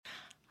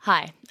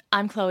Hi,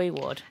 I'm Chloe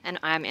Ward. And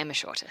I'm Emma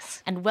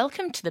Shortis. And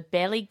welcome to the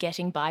Barely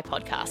Getting By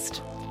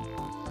podcast.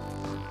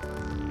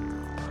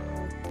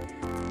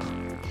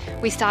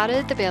 We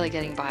started the Barely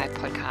Getting By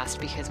podcast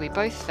because we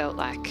both felt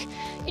like,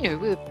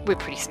 we're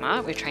pretty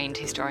smart. We're trained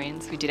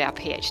historians. We did our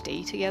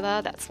PhD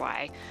together. That's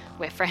why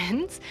we're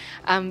friends.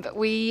 But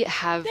we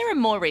have... There are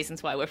more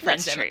reasons why we're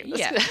friends. That's true.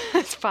 Yeah.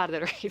 That's part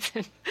of the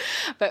reason.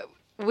 But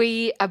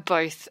we are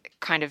both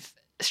kind of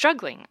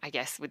struggling, I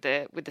guess, with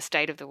the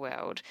state of the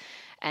world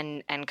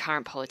and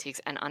current politics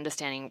and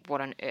understanding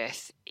what on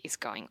earth is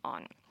going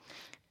on.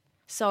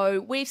 So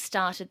we've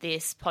started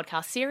this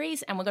podcast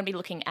series and we're going to be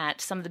looking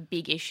at some of the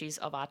big issues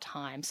of our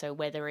time. So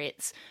whether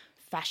it's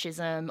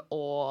fascism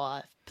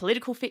or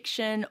political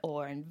fiction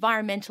or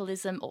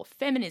environmentalism or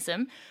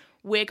feminism,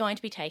 we're going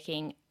to be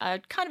taking a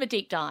kind of a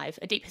deep dive,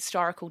 a deep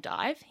historical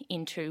dive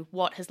into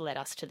what has led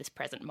us to this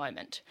present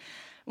moment.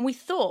 And we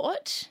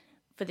thought,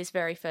 for this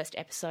very first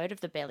episode of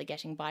the Barely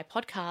Getting By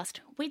podcast,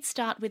 we'd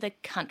start with a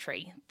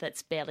country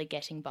that's barely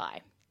getting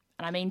by.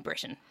 And I mean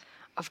Britain.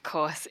 Of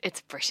course, it's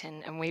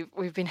Britain, and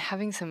we've been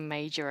having some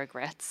major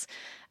regrets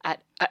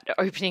at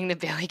opening the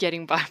Barely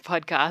Getting By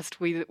podcast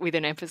with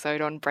an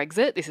episode on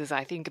Brexit. This is,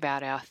 I think,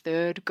 about our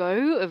third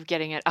go of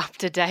getting it up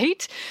to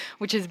date,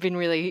 which has been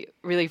really,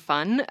 really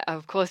fun,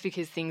 of course,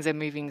 because things are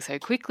moving so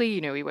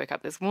quickly. We woke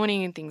up this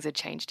morning and things had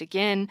changed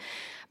again.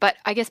 But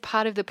I guess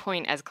part of the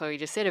point, as Chloe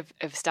just said,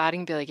 of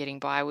starting Barely Getting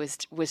By was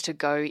to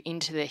go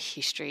into the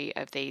history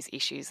of these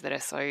issues that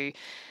are so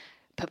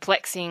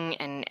perplexing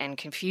and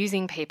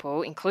confusing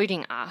people,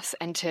 including us,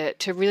 and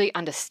to really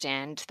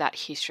understand that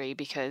history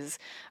because,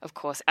 of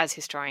course, as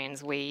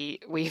historians, we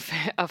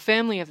are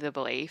firmly of the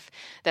belief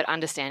that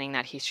understanding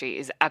that history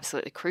is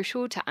absolutely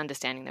crucial to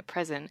understanding the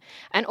present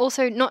and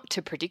also not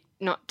to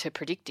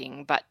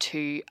predicting, but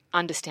to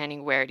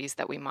understanding where it is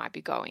that we might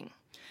be going.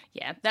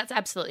 Yeah, that's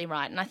absolutely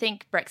right. And I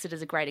think Brexit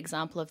is a great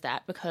example of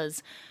that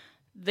because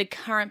the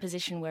current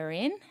position we're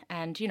in,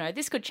 and,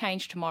 this could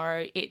change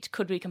tomorrow. It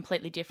could be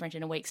completely different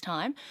in a week's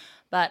time.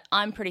 But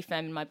I'm pretty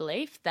firm in my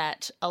belief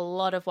that a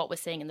lot of what we're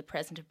seeing in the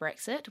present of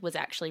Brexit was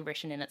actually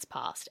written in its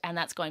past. And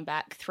that's going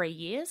back 3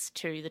 years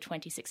to the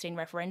 2016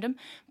 referendum,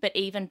 but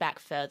even back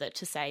further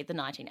to, say, the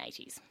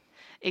 1980s.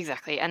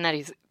 Exactly. And that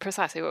is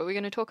precisely what we're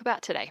going to talk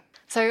about today.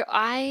 So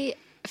I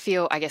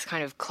feel, I guess,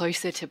 kind of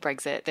closer to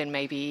Brexit than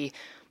maybe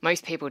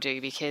most people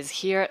do because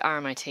here at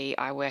RMIT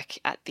I work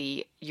at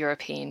the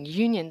European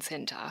Union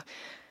Centre.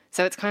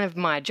 So it's kind of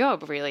my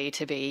job really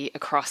to be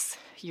across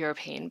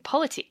European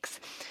politics.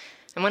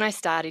 And when I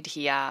started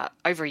here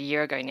over a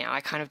year ago now,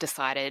 I kind of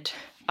decided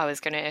I was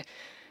going to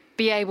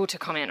be able to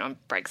comment on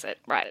Brexit.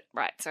 Right.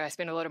 So I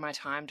spent a lot of my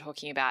time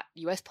talking about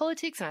US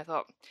politics and I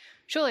thought,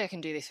 surely I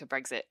can do this for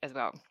Brexit as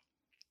well.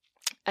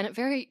 And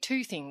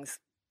two things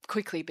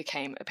quickly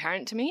became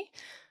apparent to me.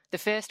 The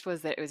first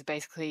was that it was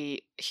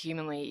basically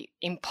humanly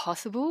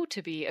impossible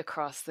to be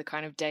across the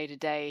kind of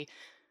day-to-day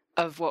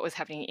of what was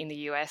happening in the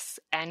US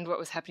and what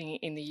was happening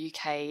in the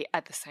UK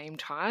at the same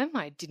time.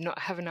 I did not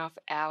have enough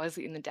hours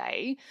in the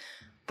day.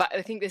 But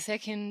I think the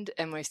second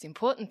and most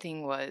important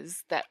thing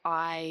was that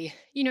I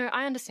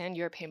understand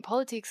European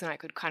politics and I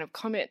could kind of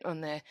comment on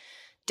the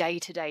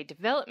day-to-day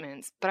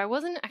developments, but I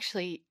wasn't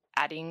actually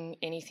adding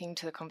anything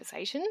to the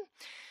conversation.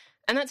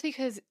 And that's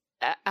because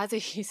as a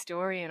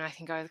historian, I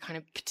think I was kind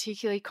of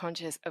particularly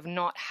conscious of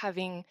not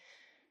having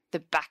the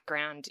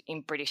background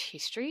in British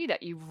history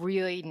that you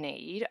really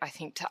need, I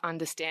think, to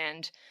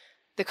understand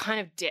the kind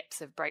of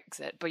depths of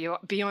Brexit,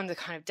 but beyond the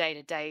kind of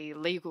day-to-day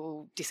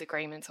legal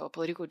disagreements or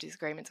political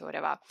disagreements or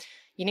whatever.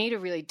 You need a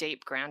really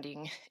deep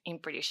grounding in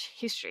British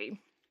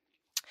history.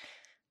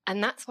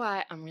 And that's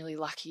why I'm really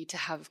lucky to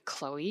have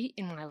Chloe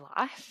in my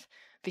life,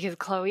 because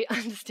Chloe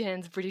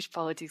understands British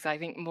politics, I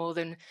think, more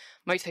than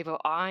most people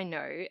I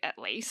know, at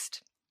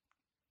least.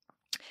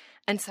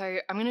 And so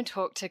I'm going to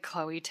talk to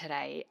Chloe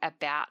today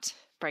about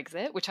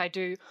Brexit, which I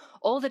do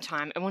all the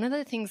time. And one of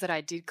the things that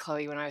I did,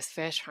 Chloe, when I was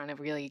first trying to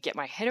really get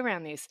my head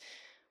around this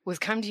was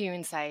come to you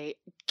and say,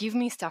 give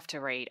me stuff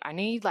to read. I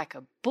need like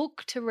a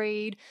book to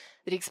read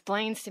that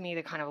explains to me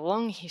the kind of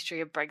long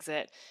history of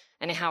Brexit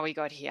and how we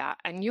got here.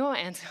 And your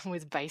answer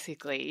was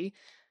basically,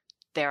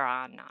 there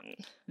are none.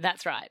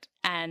 That's right.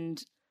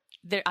 And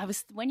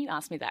when you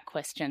asked me that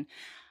question,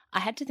 I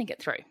had to think it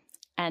through.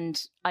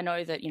 And I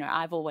know that,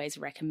 I've always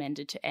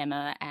recommended to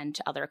Emma and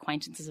to other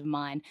acquaintances of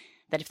mine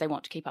that if they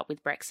want to keep up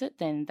with Brexit,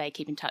 then they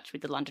keep in touch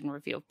with the London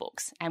Review of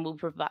Books. And we'll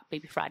be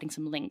providing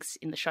some links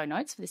in the show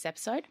notes for this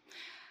episode.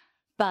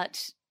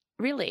 But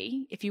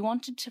really, if you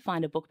wanted to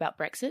find a book about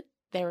Brexit,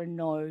 there are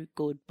no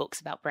good books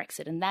about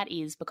Brexit. And that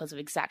is because of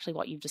exactly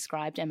what you've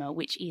described, Emma,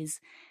 which is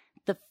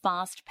the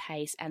fast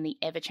pace and the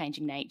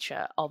ever-changing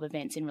nature of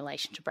events in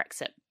relation to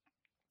Brexit.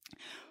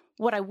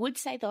 What I would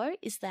say, though,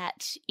 is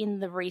that in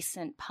the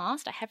recent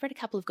past, I have read a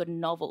couple of good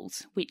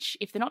novels, which,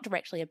 if they're not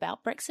directly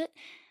about Brexit,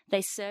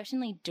 they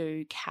certainly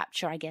do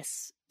capture, I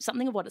guess,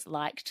 something of what it's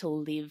like to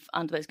live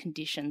under those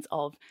conditions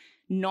of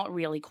not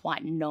really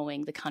quite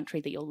knowing the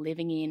country that you're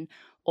living in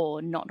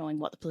or not knowing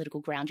what the political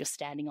ground you're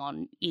standing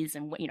on is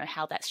and,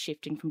 how that's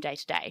shifting from day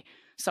to day.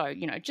 So,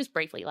 just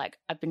briefly,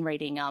 I've been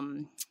reading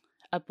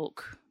a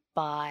book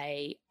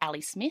by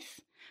Ali Smith,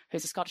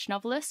 who's a Scottish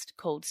novelist,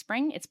 called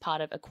Spring. It's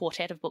part of a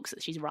quartet of books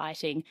that she's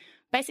writing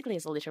basically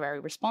as a literary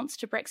response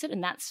to Brexit,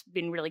 and that's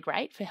been really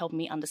great for helping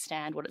me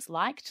understand what it's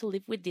like to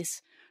live with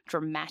this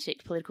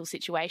dramatic political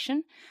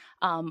situation.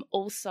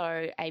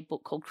 Also a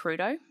book called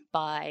Crudo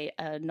by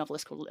a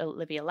novelist called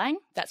Olivia Laing.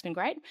 That's been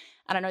great.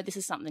 And I know this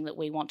is something that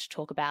we want to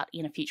talk about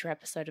in a future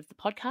episode of the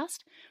podcast,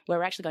 where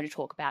we're actually going to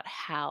talk about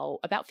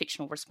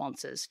fictional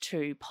responses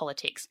to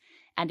politics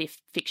and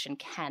if fiction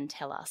can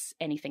tell us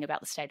anything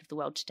about the state of the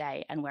world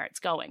today and where it's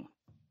going.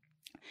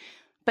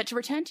 But to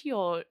return to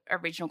your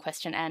original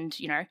question, and,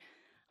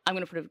 I'm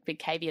going to put a big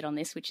caveat on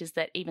this, which is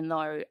that even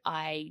though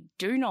I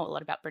do know a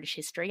lot about British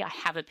history, I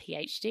have a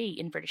PhD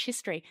in British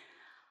history,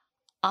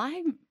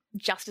 I'm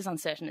just as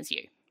uncertain as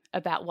you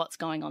about what's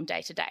going on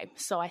day to day.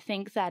 So I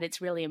think that it's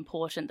really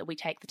important that we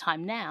take the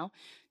time now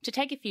to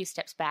take a few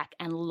steps back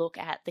and look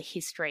at the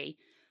history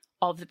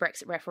of the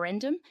Brexit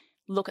referendum,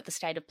 look at the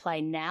state of play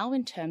now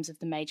in terms of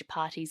the major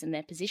parties and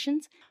their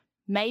positions.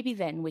 Maybe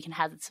then we can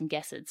hazard some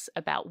guesses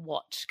about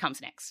what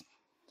comes next.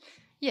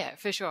 Yeah,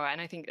 for sure.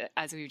 And I think that,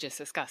 as we've just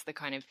discussed, the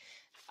kind of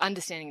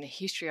understanding the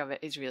history of it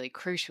is really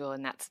crucial.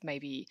 And that's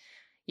maybe,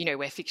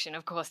 where fiction,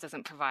 of course,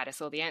 doesn't provide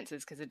us all the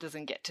answers because it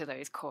doesn't get to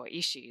those core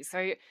issues.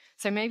 So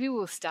maybe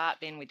we'll start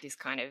then with this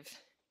kind of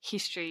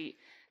history,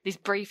 this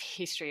brief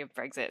history of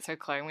Brexit. So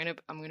Chloe,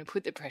 I'm going to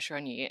put the pressure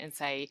on you and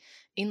say,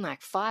 in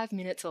 5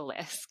 minutes or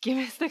less, give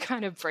us the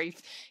kind of brief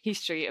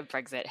history of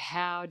Brexit.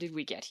 How did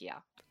we get here?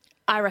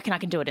 I reckon I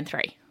can do it in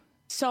 3.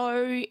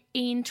 So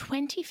in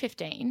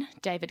 2015,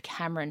 David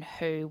Cameron,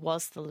 who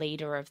was the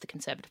leader of the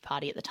Conservative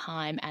Party at the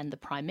time and the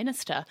Prime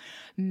Minister,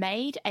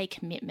 made a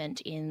commitment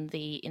in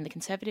the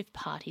Conservative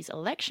Party's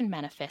election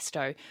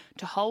manifesto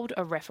to hold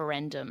a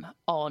referendum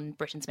on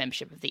Britain's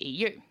membership of the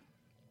EU.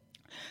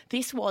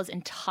 This was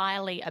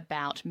entirely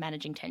about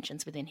managing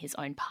tensions within his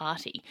own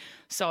party.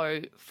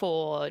 So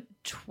for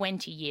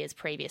 20 years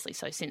previously,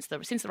 so since the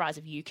rise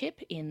of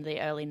UKIP in the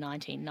early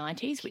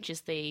 1990s, which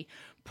is the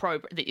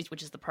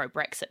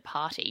pro-Brexit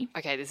party.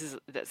 Okay,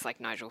 that's like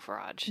Nigel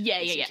Farage.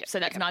 Yeah. So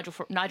that's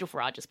okay. Nigel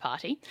Farage's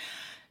party.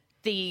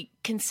 The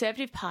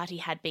Conservative Party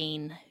had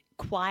been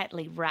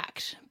quietly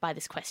racked by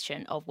this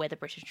question of whether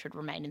Britain should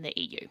remain in the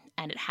EU.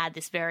 And it had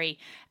this very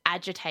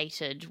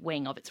agitated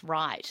wing of its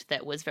right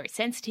that was very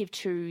sensitive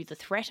to the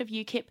threat of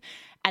UKIP,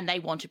 and they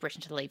wanted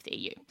Britain to leave the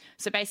EU.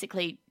 So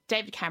basically,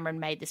 David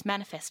Cameron made this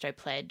manifesto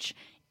pledge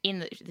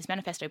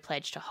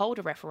to hold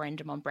a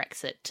referendum on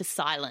Brexit to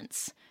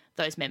silence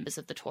those members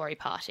of the Tory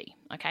party.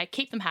 Okay,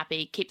 keep them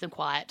happy, keep them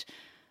quiet,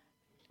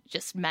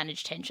 just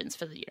manage tensions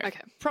for the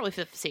probably for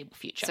the foreseeable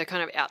future. So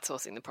kind of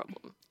outsourcing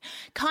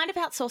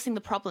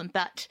the problem.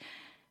 But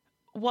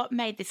what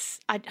made this...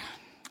 I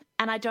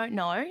don't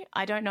know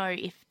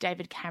if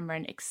David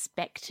Cameron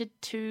expected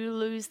to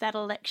lose that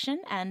election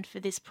and for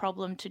this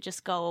problem to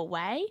just go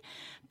away,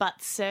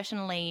 but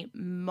certainly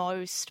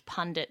most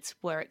pundits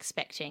were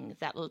expecting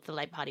that the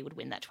Labour Party would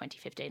win that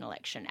 2015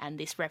 election and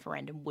this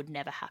referendum would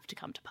never have to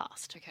come to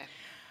pass. Okay.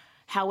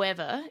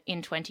 However,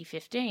 in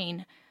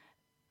 2015...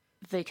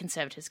 the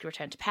Conservatives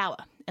returned to power,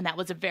 and that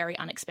was a very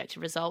unexpected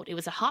result. It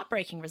was a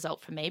heartbreaking result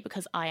for me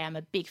because I am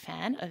a big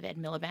fan of Ed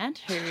Miliband,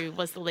 who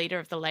was the leader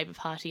of the Labor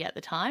Party at the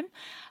time.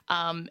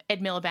 Ed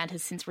Miliband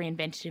has since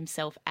reinvented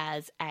himself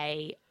as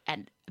a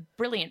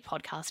brilliant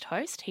podcast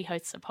host. He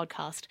hosts a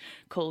podcast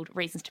called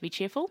Reasons to be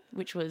Cheerful,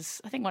 which was,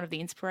 I think, one of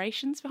the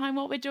inspirations behind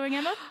what we're doing,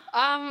 Emma.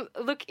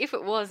 Look, if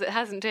it was, it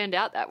hasn't turned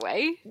out that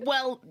way.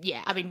 Well,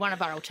 yeah. I mean, one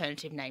of our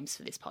alternative names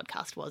for this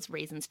podcast was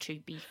Reasons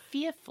to be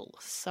Fearful.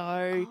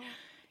 So...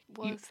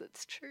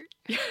 That's true.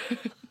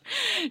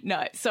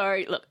 No,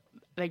 so look,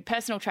 the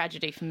personal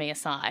tragedy for me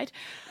aside,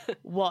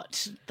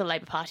 what the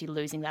Labor Party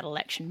losing that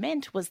election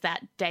meant was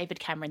that David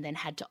Cameron then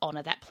had to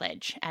honour that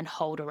pledge and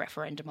hold a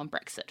referendum on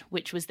Brexit,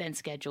 which was then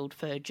scheduled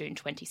for June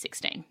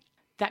 2016.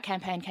 That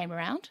campaign came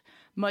around.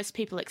 Most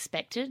people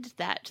expected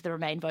that the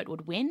Remain vote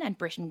would win and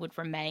Britain would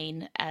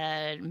remain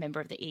a member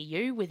of the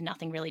EU with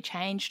nothing really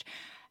changed.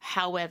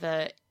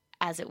 However,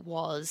 as it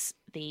was,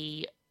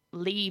 the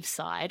Leave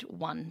side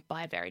won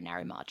by a very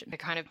narrow margin. A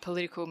kind of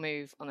political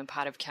move on the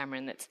part of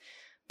Cameron that's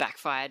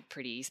backfired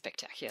pretty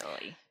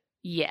spectacularly.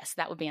 Yes,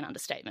 that would be an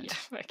understatement.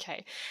 Yeah,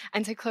 okay.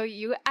 And so, Chloe,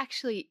 you were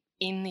actually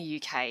in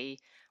the UK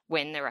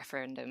when the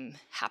referendum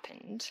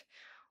happened.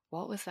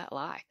 What was that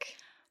like?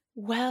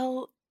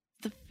 Well,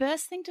 the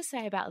first thing to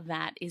say about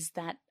that is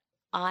that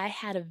I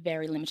had a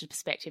very limited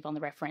perspective on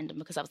the referendum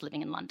because I was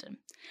living in London.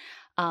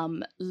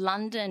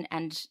 London,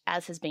 and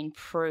as has been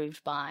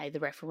proved by the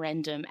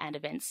referendum and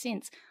events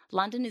since,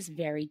 London is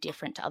very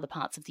different to other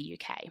parts of the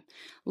UK.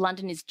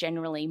 London is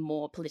generally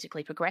more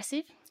politically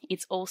progressive.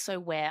 It's also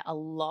where a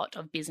lot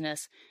of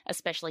business,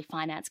 especially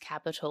finance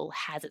capital,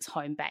 has its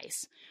home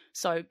base.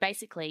 So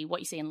basically what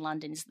you see in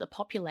London is the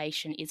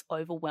population is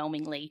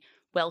overwhelmingly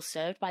well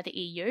served by the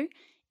EU.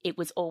 It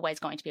was always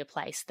going to be a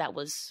place that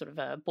was sort of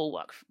a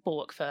bulwark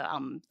for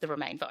the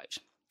Remain vote.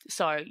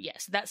 So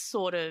yes,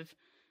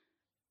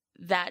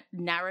 that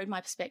narrowed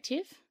my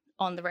perspective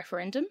on the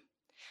referendum.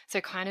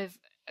 So kind of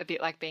a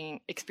bit like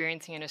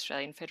experiencing an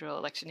Australian federal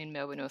election in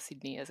Melbourne or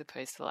Sydney as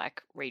opposed to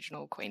like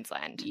regional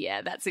Queensland.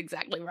 Yeah, that's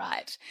exactly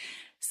right.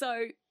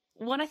 So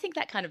what I think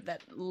that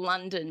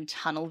London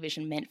tunnel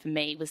vision meant for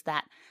me was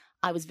that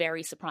I was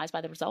very surprised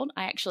by the result.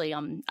 I actually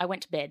I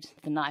went to bed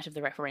the night of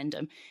the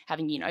referendum,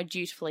 having,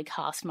 dutifully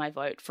cast my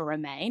vote for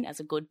Remain as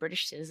a good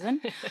British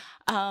citizen.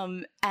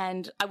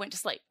 And I went to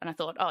sleep and I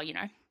thought,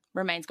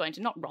 Remain's going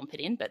to not romp it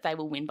in, but they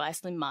will win by a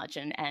slim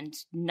margin and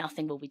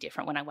nothing will be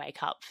different when I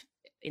wake up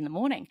in the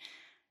morning.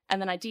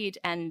 And then I did,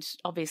 and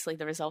obviously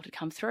the result had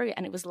come through,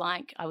 and it was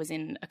like I was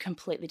in a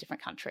completely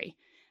different country.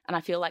 And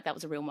I feel like that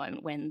was a real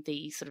moment when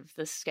the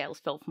scales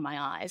fell from my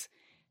eyes,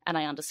 and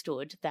I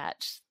understood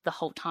that the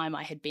whole time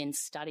I had been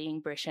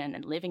studying Britain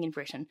and living in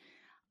Britain,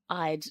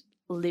 I'd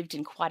lived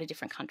in quite a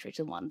different country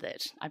to the one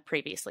that I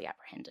previously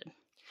apprehended.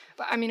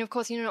 But I mean, of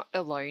course, you're not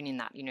alone in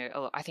that.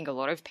 I think a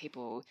lot of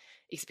people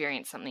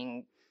experience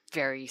something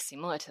very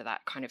similar to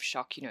that kind of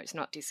shock. It's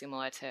not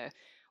dissimilar to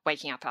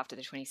waking up after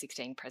the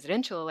 2016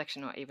 presidential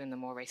election or even the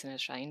more recent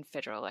Australian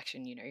federal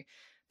election.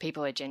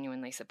 People are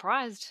genuinely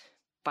surprised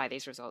by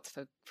these results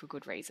for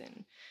good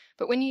reason.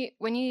 But when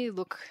you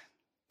look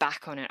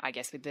back on it, I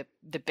guess with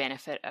the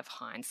benefit of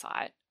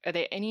hindsight, are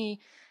there any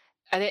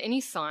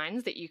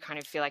signs that you kind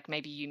of feel like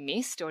maybe you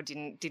missed or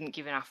didn't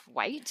give enough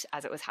weight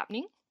as it was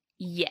happening?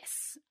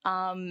 Yes.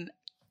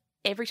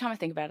 Every time I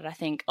think about it, I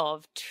think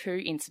of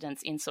two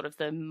incidents in sort of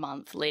the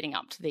month leading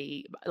up to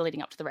the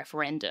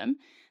referendum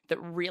that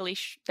really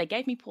they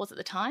gave me pause at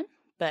the time,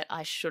 but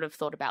I should have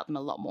thought about them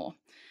a lot more.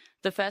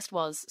 The first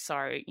was,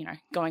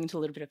 going into a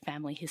little bit of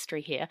family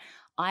history here,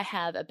 I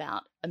have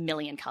about 1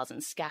 million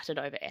cousins scattered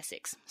over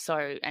Essex.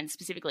 And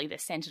specifically they're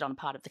centred on a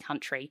part of the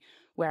country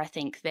where I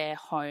think their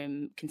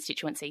home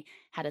constituency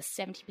had a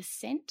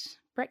 70%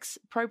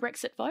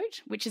 pro-Brexit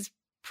vote, which is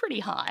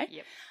pretty high.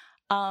 Yep.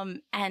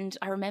 And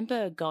I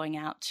remember going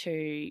out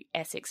to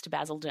Essex, to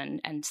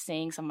Basildon, and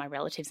seeing some of my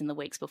relatives in the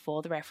weeks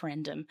before the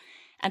referendum.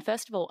 And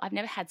first of all, I've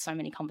never had so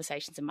many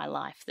conversations in my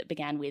life that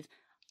began with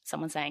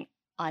someone saying,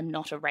 "I'm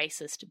not a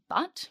racist,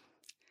 but..."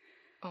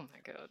 Oh my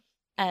God.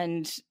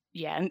 And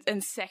yeah,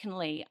 and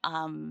secondly,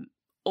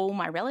 all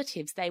my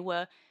relatives, they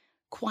were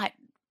quite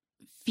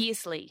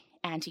fiercely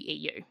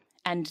anti-EU.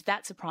 And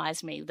that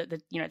surprised me that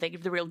they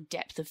give the real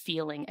depth of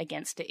feeling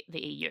against the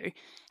EU.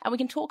 And we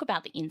can talk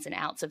about the ins and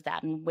outs of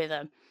that and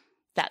whether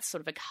that's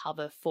sort of a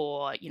cover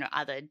for,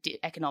 either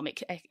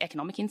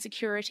economic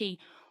insecurity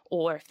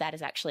or if that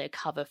is actually a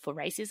cover for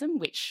racism,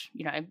 which,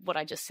 what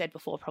I just said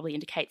before probably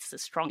indicates a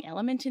strong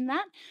element in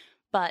that.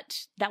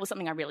 But that was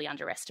something I really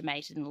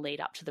underestimated in the lead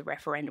up to the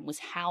referendum, was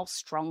how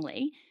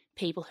strongly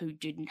people who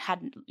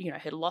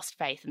had lost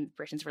faith in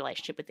Britain's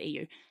relationship with the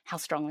EU, how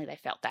strongly they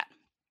felt that.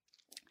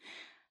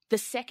 The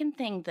second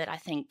thing that I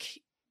think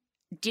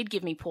did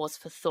give me pause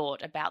for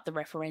thought about the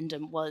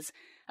referendum was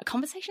a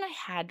conversation I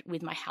had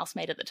with my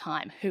housemate at the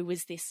time, she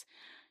was this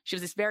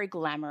very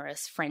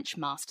glamorous French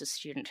master's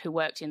student who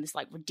worked in this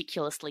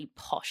ridiculously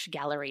posh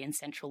gallery in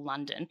central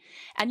London.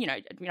 And,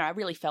 I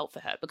really felt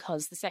for her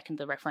because the second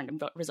the referendum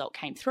result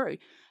came through,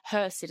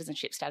 her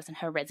citizenship status and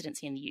her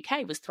residency in the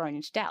UK was thrown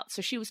into doubt.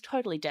 So she was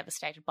totally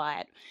devastated by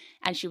it.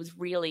 And she was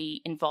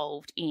really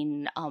involved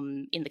in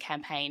the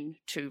campaign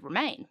to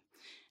Remain.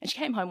 And she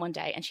came home one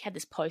day and she had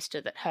this poster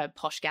that her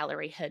posh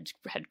gallery had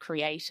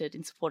created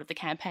in support of the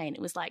campaign.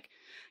 It was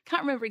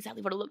can't remember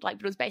exactly what it looked like,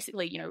 but it was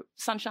basically,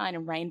 sunshine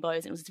and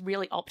rainbows. And it was this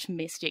really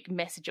optimistic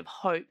message of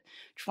hope,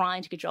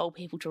 trying to cajole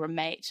people to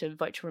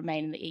vote to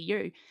remain in the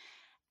EU.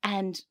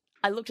 And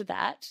I looked at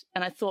that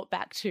and I thought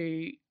back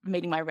to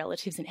meeting my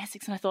relatives in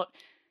Essex and I thought,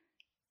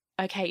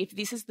 okay, if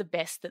this is the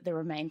best that the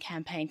Remain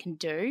campaign can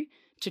do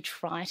to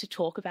try to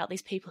talk about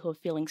these people who are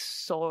feeling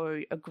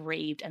so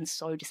aggrieved and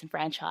so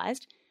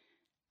disenfranchised,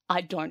 I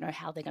don't know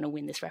how they're going to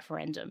win this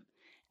referendum.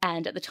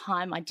 And at the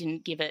time, I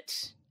didn't give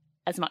it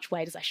as much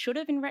weight as I should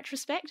have in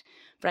retrospect,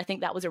 but I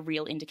think that was a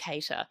real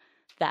indicator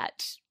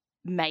that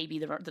maybe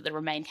the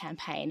Remain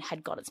campaign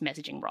had got its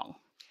messaging wrong.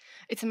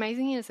 It's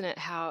amazing, isn't it,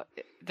 how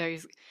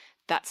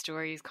that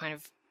story is kind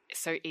of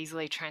so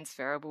easily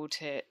transferable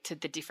to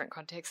the different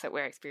contexts that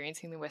we're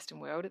experiencing in the Western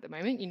world at the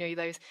moment.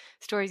 Those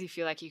stories you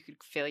feel like you could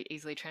fairly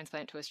easily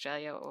transplant to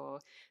Australia or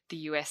the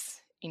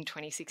US in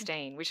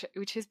 2016, which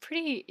is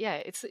pretty,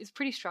 it's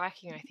pretty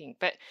striking, I think.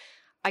 But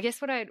I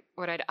guess what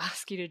I'd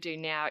ask you to do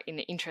now, in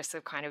the interest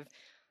of kind of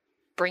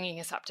bringing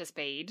us up to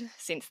speed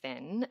since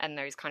then, and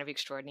those kind of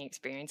extraordinary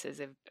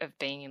experiences of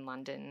being in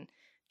London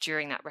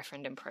during that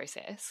referendum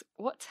process,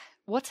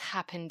 what's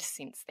happened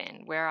since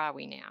then? Where are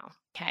we now?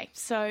 Okay,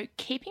 so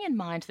keeping in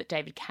mind that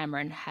David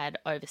Cameron had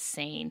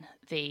overseen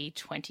the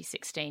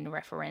 2016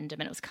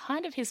 referendum, and it was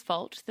kind of his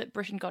fault that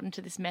Britain got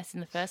into this mess in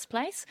the first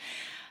place,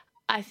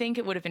 I think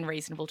it would have been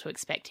reasonable to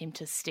expect him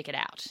to stick it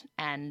out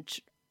and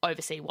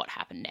oversee what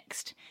happened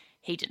next.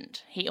 He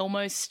didn't. He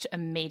almost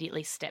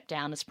immediately stepped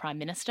down as Prime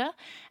Minister,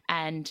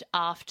 and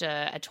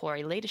after a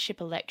Tory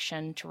leadership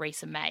election,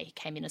 Theresa May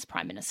came in as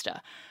Prime Minister.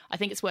 I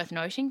think it's worth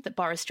noting that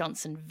Boris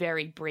Johnson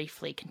very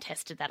briefly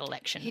contested that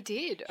election. He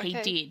did? Okay.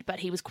 He did, but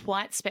he was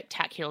quite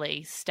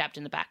spectacularly stabbed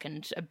in the back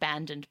and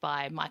abandoned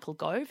by Michael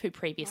Gove, who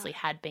previously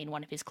had been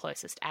one of his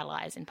closest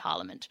allies in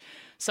Parliament.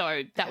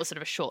 So that was sort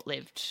of a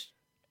short-lived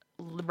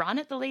run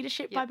at the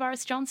leadership by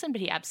Boris Johnson,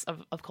 but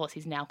of course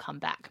he's now come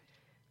back.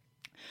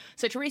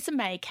 So Theresa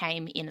May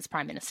came in as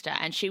Prime Minister,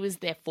 and she was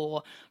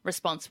therefore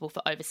responsible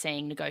for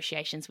overseeing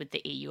negotiations with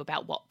the EU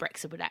about what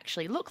Brexit would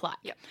actually look like.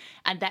 Yep.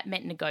 And that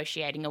meant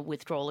negotiating a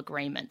withdrawal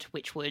agreement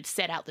which would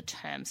set out the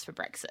terms for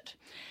Brexit.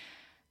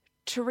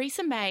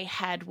 Theresa May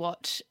had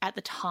what at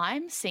the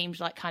time seemed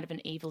like kind of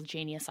an evil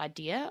genius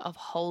idea of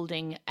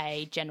holding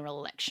a general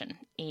election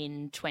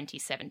in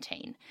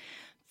 2017.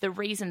 The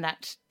reason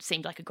that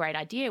seemed like a great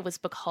idea was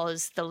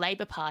because the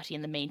Labor Party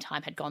in the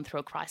meantime had gone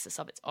through a crisis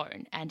of its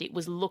own and it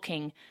was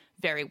looking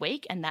very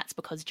weak, and that's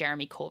because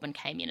Jeremy Corbyn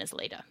came in as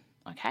leader.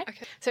 Okay.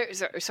 So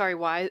sorry,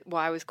 why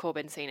was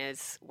Corbyn seen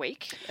as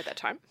weak at that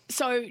time?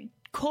 So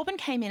Corbyn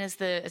came in as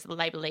the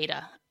Labor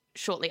leader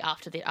shortly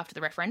after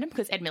the referendum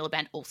because Ed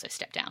Miliband also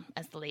stepped down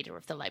as the leader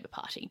of the Labor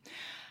Party.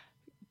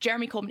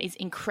 Jeremy Corbyn is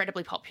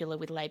incredibly popular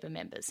with Labor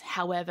members.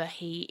 However,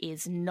 he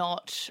is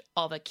not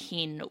of a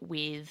kin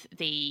with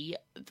the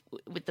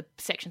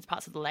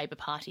parts of the Labor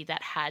Party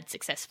that had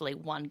successfully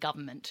won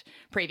government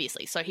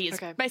previously. So he is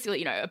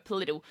basically, a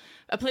political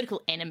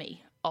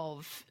enemy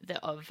of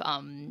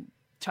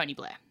Tony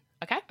Blair.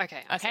 Okay.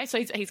 So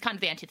he's kind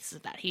of the antithesis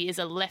of that. He is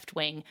a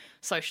left-wing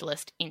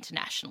socialist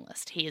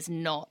internationalist. He is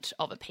not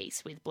of a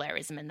piece with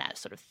Blairism and that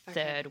sort of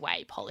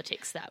third-way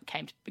politics that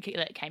came to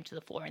the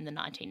fore in the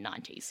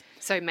 1990s.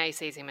 So May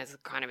sees him as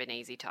kind of an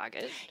easy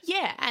target.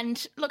 Yeah,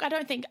 and look, I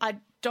don't think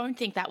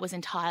that was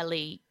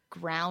entirely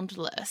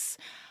groundless,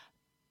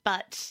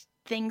 but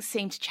things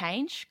seemed to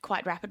change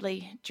quite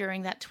rapidly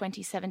during that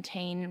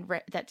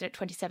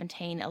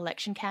 2017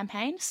 election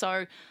campaign.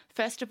 So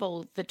first of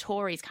all, the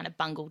Tories kind of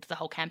bungled the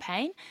whole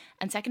campaign,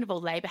 and second of all,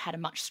 Labor had a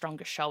much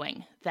stronger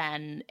showing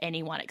than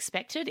anyone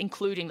expected,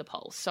 including the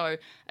polls. So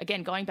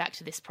again, going back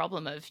to this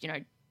problem of,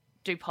 can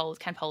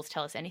polls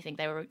tell us anything?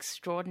 They were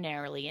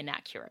extraordinarily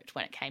inaccurate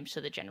when it came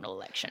to the general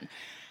election.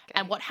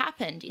 And what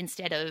happened,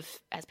 instead of,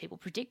 as people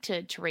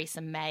predicted,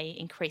 Theresa May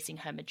increasing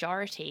her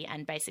majority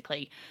and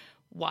basically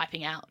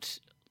wiping out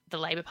the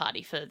Labor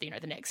Party for the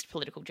next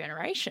political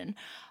generation,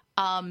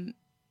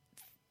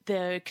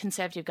 the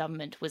Conservative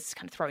government was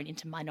kind of thrown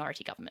into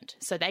minority government.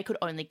 So they could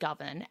only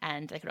govern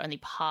and they could only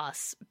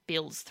pass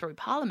bills through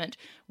Parliament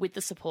with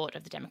the support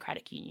of the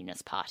Democratic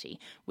Unionist Party,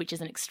 which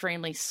is an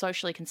extremely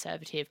socially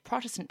conservative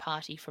Protestant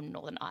party from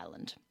Northern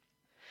Ireland.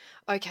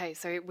 Okay,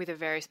 so with a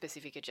very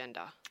specific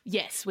agenda.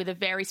 Yes, with a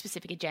very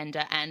specific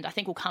agenda, and I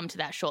think we'll come to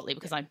that shortly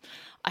because I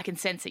can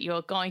sense that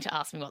you're going to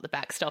ask me what the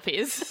backstop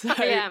is. So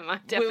I am,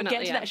 definitely. We'll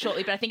get to that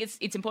shortly, but I think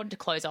it's important to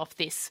close off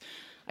this,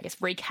 I guess,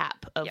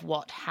 recap of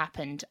what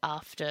happened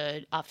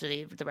after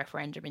the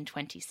referendum in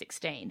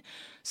 2016.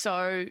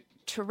 So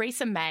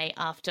Theresa May,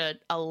 after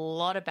a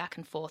lot of back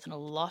and forth and a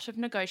lot of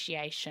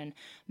negotiation,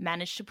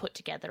 managed to put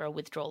together a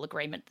withdrawal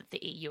agreement that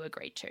the EU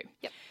agreed to.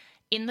 Yep.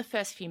 In the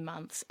first few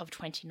months of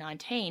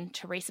 2019,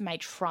 Theresa May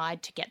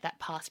tried to get that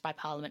passed by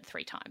Parliament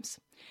 3 times.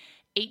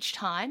 Each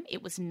time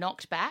it was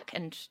knocked back,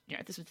 and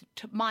this was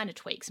minor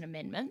tweaks and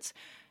amendments.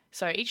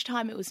 So each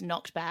time it was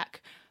knocked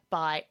back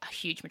by a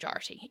huge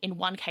majority. In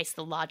one case,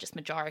 the largest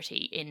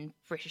majority in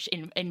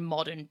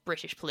modern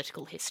British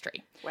political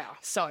history. Wow.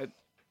 So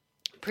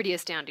pretty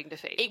astounding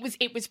defeat.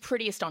 It was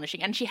pretty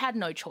astonishing, and she had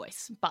no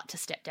choice but to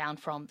step down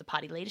from the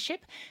party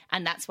leadership,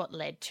 and that's what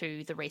led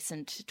to the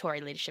recent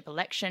Tory leadership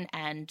election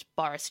and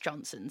Boris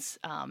Johnson's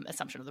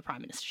assumption of the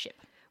prime ministership.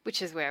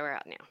 Which is where we're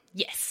at now.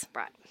 Yes.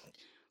 Right.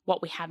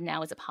 What we have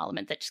now is a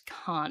parliament that just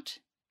can't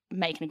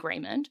make an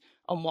agreement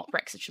on what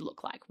Brexit should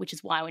look like, which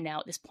is why we're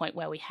now at this point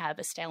where we have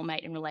a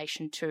stalemate in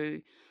relation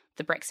to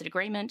the Brexit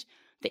agreement.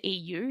 The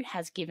EU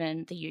has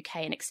given the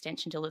UK an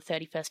extension till the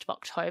 31st of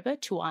October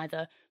to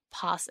either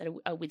pass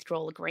a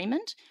withdrawal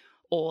agreement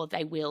or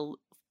they will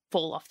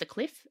fall off the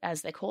cliff,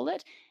 as they call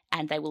it,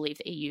 and they will leave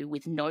the EU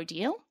with no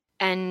deal.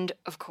 And,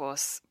 of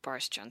course,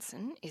 Boris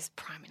Johnson is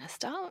Prime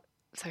Minister.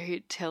 So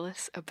tell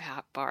us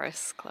about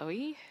Boris,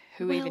 Chloe.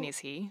 Who even is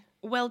he?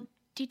 Well,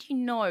 did you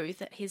know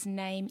that his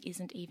name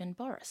isn't even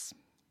Boris?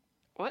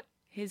 What?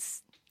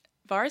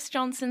 Boris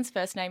Johnson's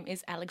first name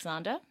is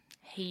Alexander.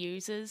 He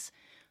uses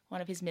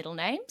one of his middle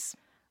names,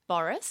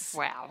 Boris.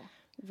 Wow.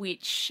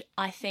 Which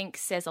I think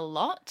says a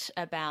lot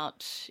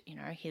about,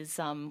 his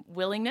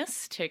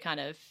willingness to kind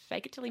of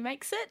fake it till he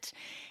makes it.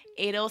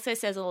 It also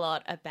says a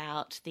lot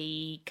about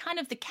the kind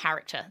of the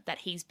character that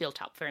he's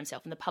built up for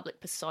himself and the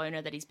public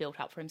persona that he's built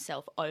up for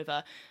himself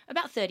over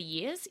about 30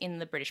 years in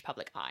the British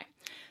public eye.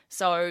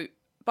 So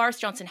Boris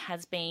Johnson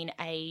has been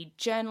a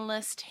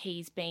journalist.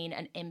 He's been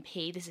an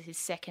MP. This is his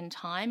second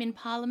time in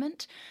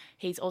Parliament.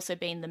 He's also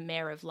been the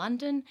Mayor of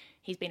London.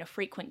 He's been a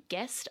frequent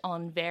guest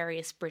on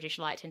various British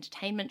light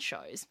entertainment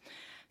shows.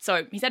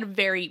 So he's had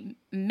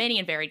many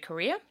and varied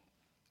career.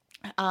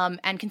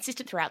 And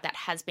consistent throughout that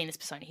has been this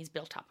persona he's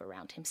built up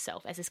around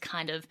himself as this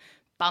kind of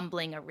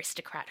bumbling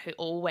aristocrat who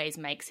always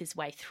makes his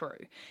way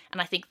through.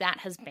 And I think that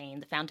has been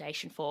the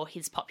foundation for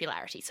his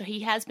popularity. So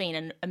he has been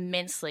an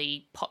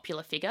immensely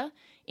popular figure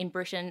in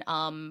Britain.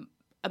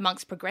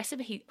 Amongst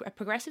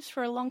progressives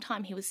for a long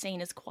time, he was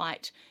seen as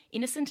quite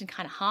innocent and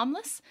kind of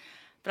harmless.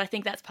 But I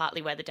think that's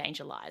partly where the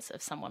danger lies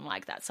of someone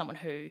like that, someone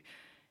who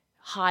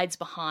hides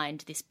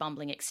behind this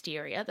bumbling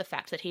exterior, the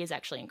fact that he is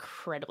actually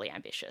incredibly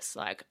ambitious.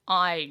 Like,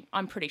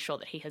 I'm pretty sure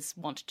that he has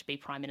wanted to be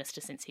Prime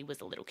Minister since he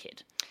was a little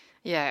kid.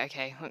 Yeah,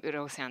 okay. It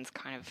all sounds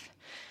kind of,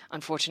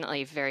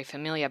 unfortunately, very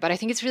familiar. But I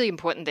think it's really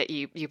important that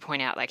you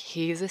point out, like,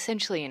 he is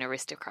essentially an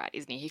aristocrat,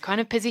 isn't he? He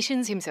kind of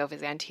positions himself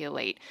as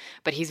anti-elite,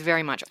 but he's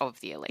very much of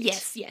the elite.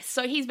 Yes.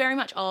 So he's very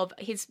much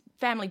his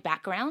family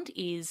background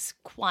is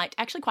quite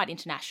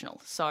international.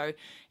 So,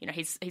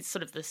 he's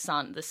sort of the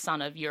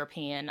son of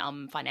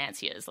European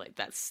financiers. Like,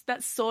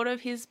 that's sort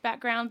of his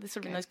background,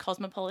 sort of in those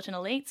cosmopolitan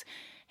elites.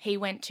 He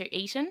went to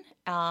Eton,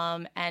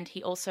 and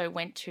he also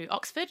went to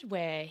Oxford,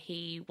 where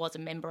he was a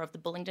member of the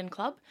Bullingdon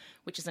Club,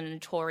 which is a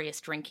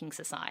notorious drinking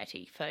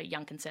society for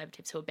young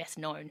conservatives who are best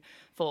known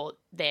for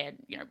their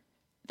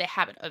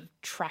habit of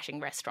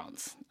trashing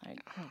restaurants.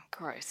 Oh,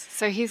 gross.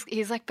 So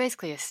he's like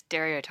basically a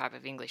stereotype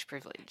of English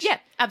privilege. Yeah,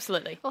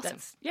 absolutely. Awesome.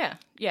 Yeah.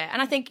 And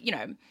I think,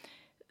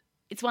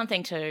 it's one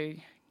thing to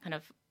kind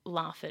of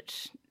laugh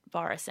at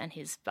Boris and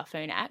his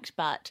buffoon act,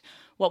 but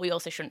what we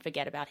also shouldn't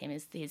forget about him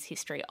is his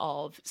history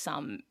of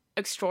some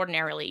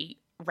extraordinarily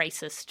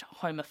racist,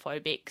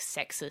 homophobic,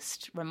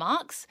 sexist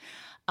remarks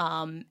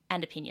and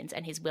opinions,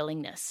 and his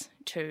willingness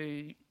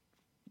to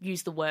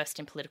use the worst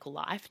in political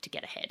life to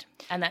get ahead.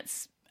 And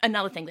that's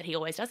another thing that he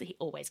always does. He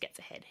always gets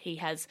ahead. He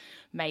has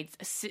made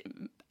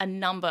a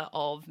number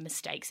of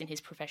mistakes in his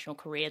professional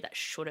career that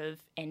should have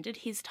ended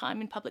his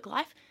time in public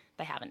life.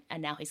 They haven't,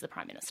 and now he's the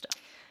Prime Minister.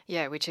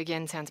 Yeah, which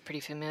again sounds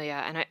pretty familiar.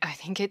 And I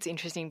think it's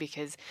interesting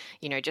because,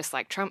 just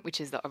like Trump, which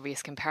is the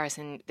obvious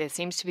comparison, there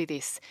seems to be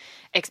this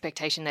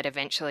expectation that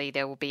eventually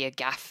there will be a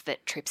gaffe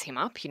that trips him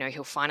up.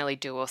 He'll finally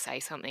do or say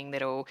something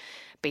that'll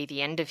be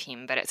the end of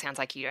him. But it sounds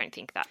like you don't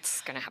think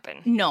that's going to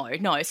happen.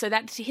 No. So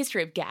that's the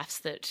history of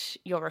gaffes that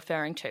you're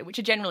referring to, which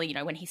are generally,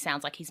 when he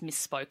sounds like he's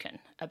misspoken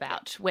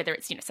about whether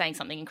it's, saying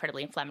something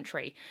incredibly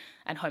inflammatory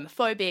and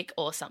homophobic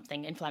or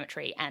something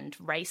inflammatory and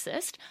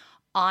racist.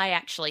 I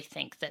actually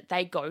think that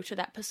they go to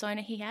that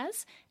persona he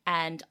has,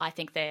 and I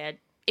think they're,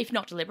 if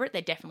not deliberate,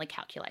 they're definitely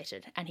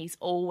calculated. And he's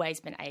always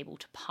been able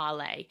to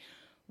parlay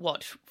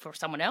what for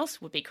someone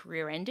else would be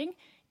career-ending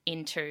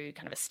into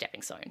kind of a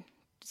stepping stone.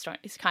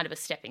 It's kind of a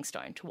stepping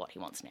stone to what he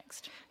wants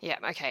next. Yeah,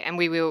 okay. And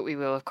we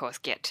will of course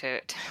get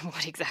to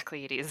what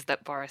exactly it is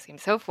that Boris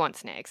himself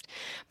wants next.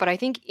 But I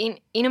think in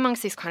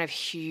amongst this kind of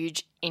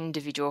huge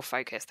individual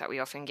focus that we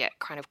often get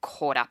kind of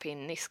caught up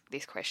in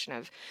this question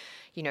of,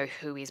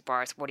 who is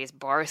Boris? What is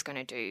Boris going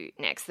to do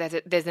next?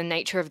 There's a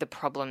nature of the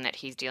problem that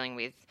he's dealing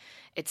with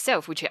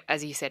itself, which,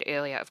 as you said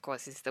earlier, of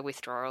course, is the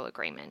withdrawal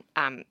agreement.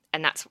 And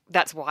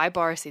that's why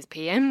Boris is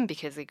PM,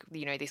 because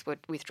this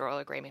withdrawal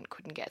agreement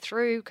couldn't get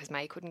through because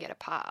May couldn't get it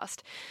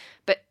passed.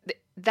 But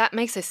that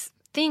makes us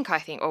think,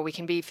 or we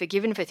can be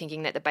forgiven for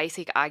thinking that the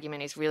basic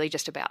argument is really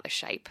just about the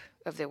shape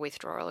of the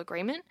withdrawal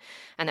agreement,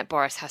 and that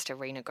Boris has to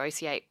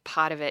renegotiate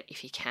part of it if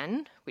he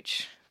can,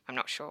 which I'm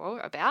not sure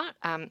about.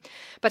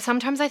 But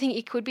sometimes I think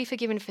he could be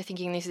forgiven for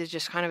thinking this is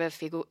just kind of a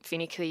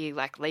finicky,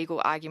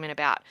 legal argument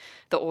about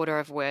the order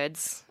of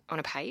words on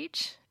a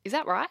page. Is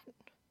that right?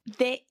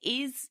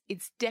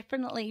 It's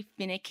definitely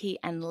finicky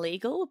and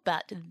legal,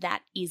 but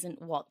that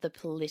isn't what the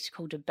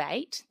political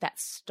debate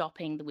that's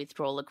stopping the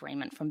withdrawal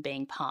agreement from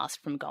being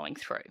passed from going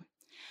through.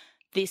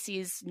 This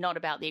is not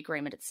about the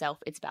agreement itself,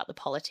 it's about the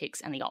politics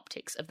and the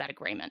optics of that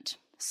agreement.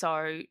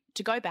 So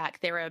to go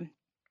back, there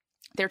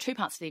are two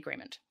parts to the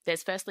agreement.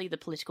 There's firstly the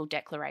political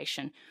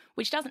declaration,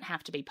 which doesn't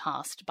have to be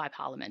passed by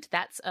Parliament.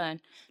 That's a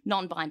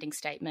non-binding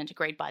statement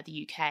agreed by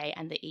the UK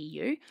and the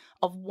EU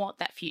of what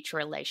that future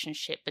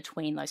relationship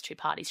between those two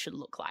parties should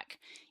look like.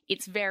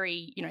 It's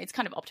very, it's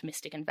kind of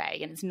optimistic and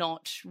vague, and it's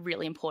not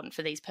really important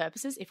for these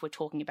purposes if we're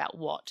talking about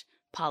what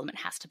Parliament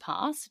has to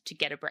pass to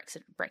get a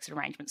Brexit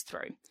arrangements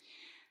through.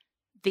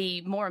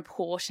 The more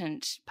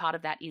important part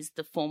of that is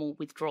the formal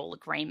withdrawal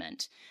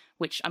agreement,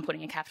 which I'm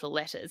putting in capital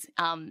letters.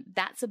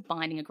 That's a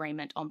binding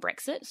agreement on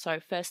Brexit.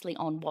 So firstly,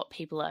 on what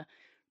people are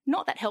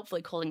not that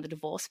helpfully calling the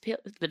divorce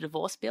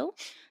bill.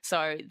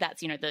 So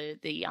that's,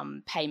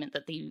 the payment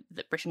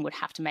that Britain would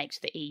have to make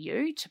to the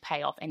EU to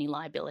pay off any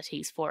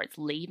liabilities for its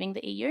leaving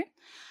the EU.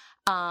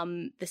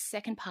 The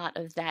second part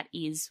of that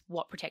is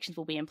what protections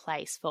will be in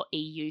place for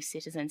EU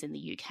citizens in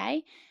the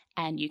UK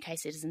and UK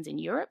citizens in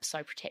Europe,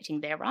 so protecting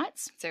their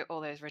rights. So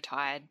all those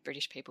retired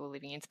British people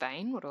living in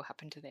Spain, what will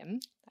happen to them?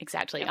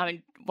 Exactly. Yep. I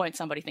mean, won't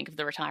somebody think of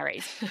the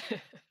retirees?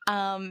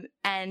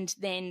 And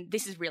then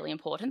this is really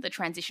important, the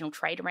transitional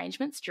trade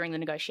arrangements during the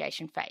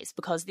negotiation phase,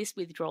 because this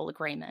withdrawal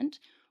agreement,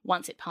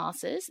 once it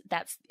passes,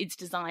 it's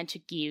designed to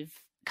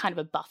give kind of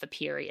a buffer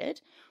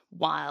period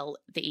while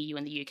the EU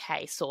and the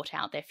UK sort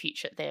out their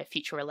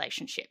future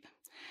relationship.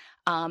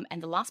 And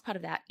the last part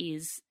of that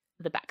is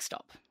the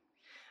backstop.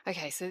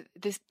 Okay, so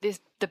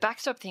the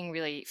backstop thing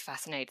really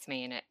fascinates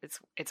me, and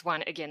it's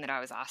one again that I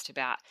was asked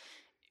about,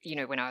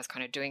 when I was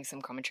kind of doing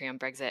some commentary on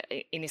Brexit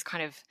in this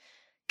kind of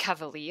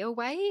cavalier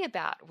way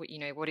about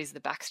what is the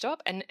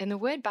backstop, and the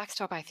word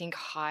backstop I think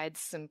hides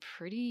some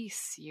pretty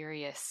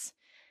serious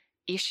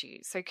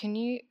issues. So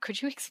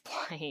could you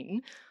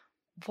explain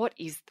what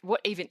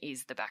even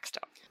is the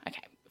backstop?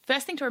 Okay,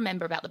 first thing to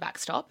remember about the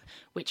backstop,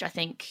 which I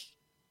think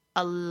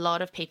a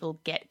lot of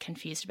people get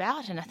confused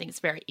about, and I think it's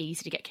very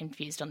easy to get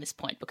confused on this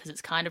point because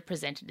it's kind of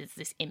presented as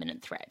this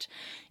imminent threat,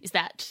 is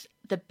that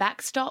the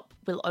backstop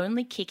will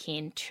only kick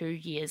in 2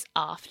 years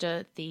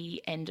after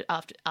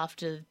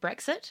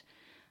Brexit,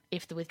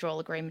 if the withdrawal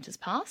agreement is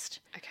passed.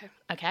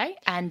 Okay,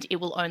 and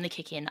it will only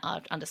kick in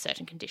under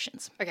certain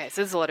conditions. Okay,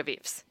 so there's a lot of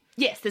ifs.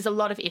 Yes, there's a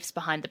lot of ifs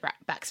behind the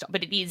backstop,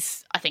 but it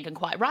is, I think, and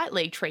quite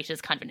rightly, treated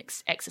as kind of an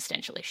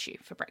existential issue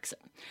for Brexit.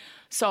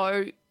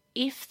 So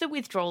if the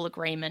withdrawal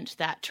agreement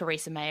that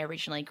Theresa May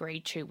originally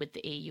agreed to with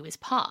the EU is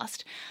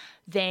passed,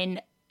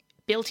 then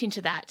built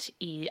into that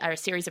are a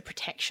series of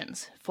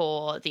protections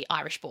for the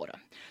Irish border.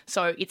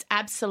 So it's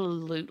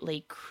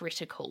absolutely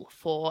critical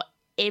for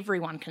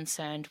everyone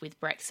concerned with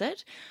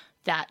Brexit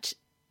that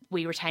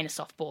we retain a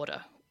soft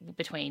border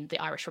between the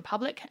Irish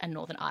Republic and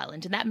Northern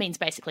Ireland. And that means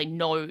basically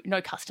no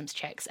customs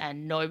checks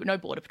and no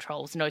border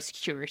patrols, no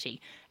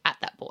security at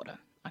that border.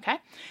 Okay?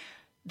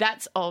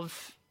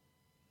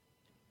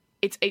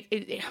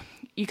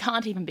 You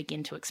can't even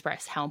begin to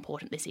express how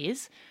important this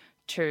is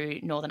to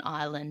Northern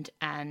Ireland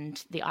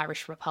and the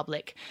Irish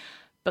Republic,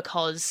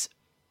 because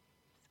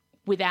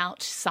without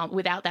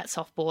that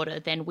soft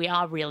border, then we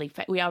are really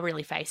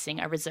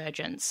facing a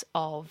resurgence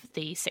of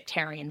the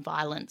sectarian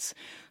violence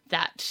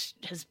that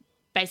has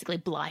basically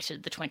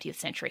blighted the 20th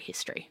century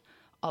history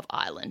of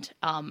Ireland.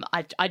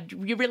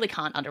 You really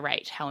can't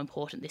underrate how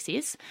important this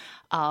is.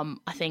 I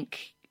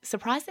think,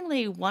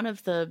 surprisingly, one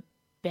of the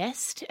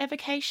best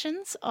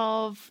evocations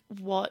of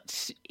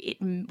what it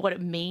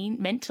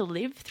meant to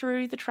live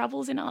through the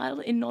Troubles in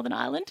Northern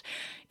Ireland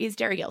is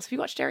Derry Girls. Have you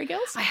watched Derry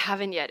Girls? I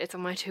haven't yet. It's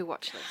on my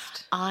to-watch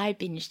list. I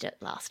binged it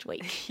last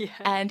week. Yeah.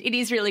 And it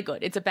is really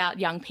good. It's about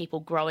young people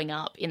growing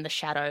up in the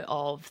shadow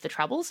of the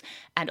Troubles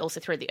and also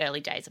through the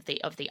early days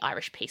of the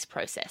Irish peace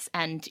process.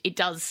 And it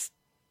does,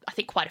 I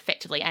think, quite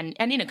effectively and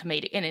in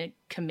a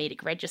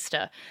comedic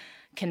register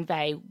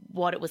convey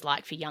what it was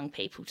like for young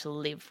people to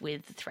live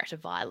with the threat of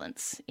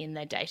violence in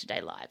their day-to-day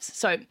lives.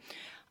 So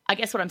I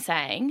guess what I'm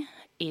saying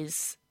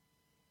is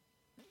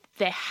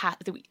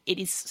it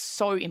is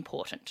so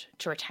important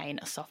to retain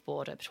a soft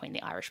border between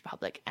the Irish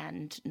Republic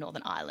and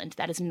Northern Ireland.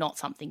 That is not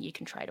something you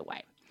can trade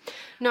away.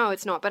 No,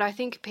 it's not. But I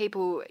think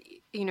people,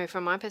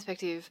 from my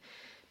perspective,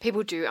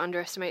 people do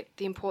underestimate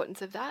the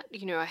importance of that.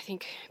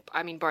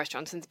 Boris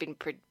Johnson's been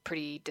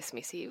pretty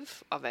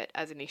dismissive of it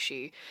as an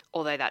issue,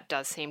 although that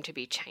does seem to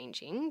be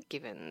changing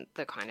given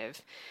the kind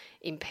of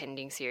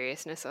impending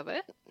seriousness of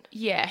it.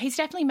 Yeah, he's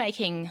definitely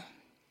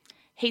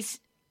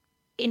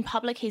in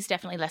public, he's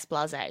definitely less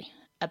blasé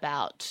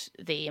about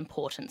the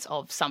importance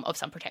of some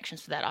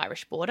protections for that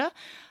Irish border.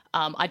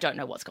 I don't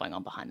know what's going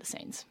on behind the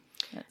scenes.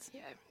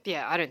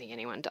 Yeah, I don't think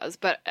anyone does,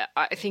 but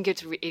I think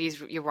it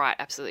is. You're right,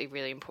 absolutely,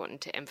 really important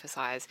to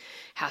emphasise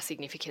how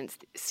significant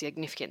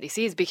this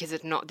is, because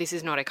this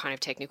is not a kind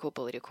of technical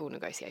political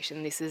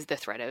negotiation. This is the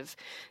threat of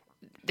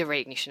the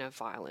reignition of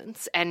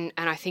violence, and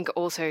I think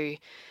also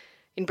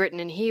in Britain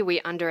and here we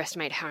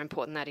underestimate how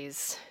important that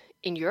is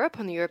in Europe,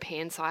 on the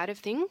European side of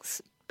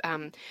things.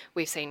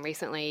 We've seen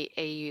recently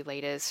EU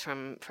leaders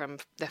from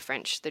the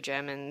French, the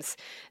Germans,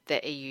 the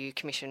EU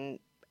Commission,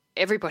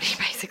 everybody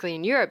basically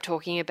in Europe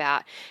talking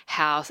about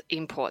how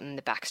important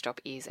the backstop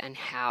is and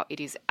how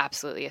it is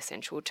absolutely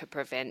essential to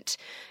prevent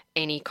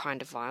any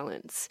kind of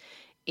violence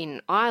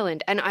in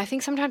Ireland. And I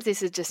think sometimes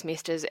this is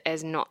dismissed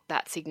as not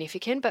that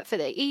significant, but for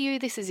the EU,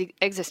 this is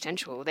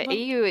existential. The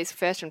EU is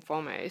first and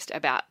foremost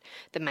about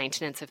the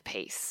maintenance of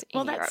peace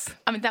in Europe.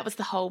 That was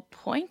the whole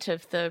point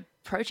of the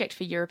project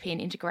for European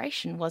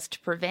integration, was to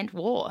prevent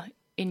war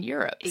in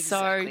Europe.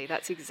 Exactly,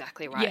 that's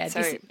exactly right. Yeah,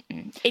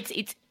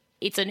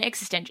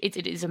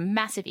 it is a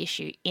massive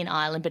issue in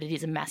Ireland, but it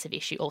is a massive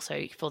issue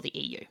also for the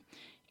EU.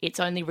 It's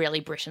only really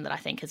Britain that I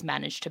think has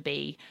managed to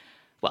be,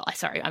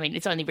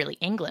 it's only really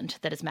England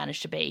that has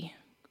managed to be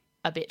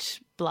a bit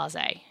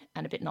blasé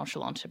and a bit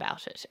nonchalant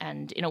about it,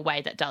 and in a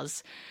way that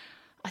does,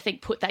 I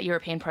think, put that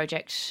European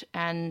project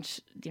and,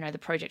 the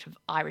project of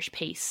Irish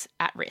peace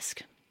at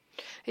risk.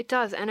 It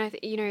does, and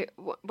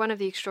one of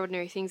the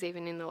extraordinary things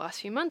even in the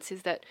last few months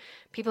is that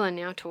people are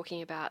now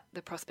talking about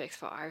the prospects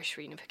for Irish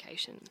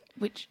reunification.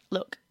 Which,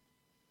 look,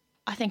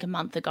 I think a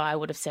month ago I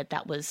would have said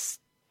that was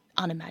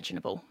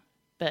unimaginable,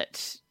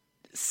 but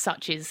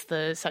such is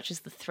the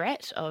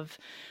threat of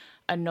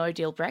a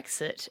no-deal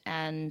Brexit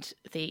and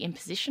the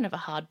imposition of a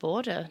hard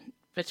border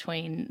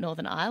between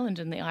Northern Ireland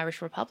and the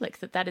Irish Republic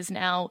that is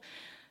now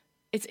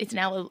it's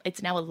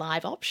now a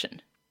live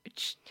option.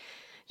 Which,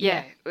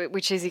 Yeah,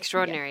 which is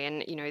extraordinary.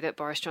 And, you know, that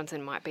Boris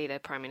Johnson might be the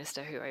Prime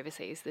Minister who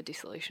oversees the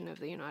dissolution of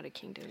the United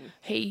Kingdom.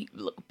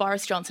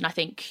 Boris Johnson, I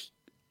think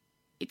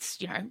it's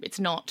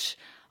not,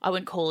 I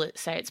wouldn't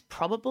say it's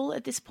probable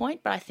at this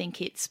point, but I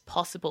think it's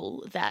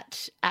possible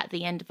that at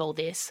the end of all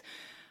this,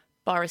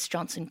 Boris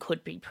Johnson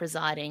could be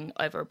presiding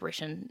over a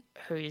Britain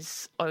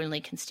whose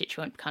only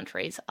constituent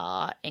countries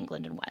are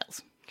England and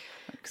Wales.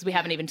 Because we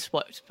haven't even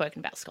spoken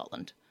about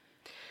Scotland.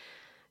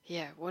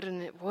 Yeah, what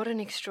an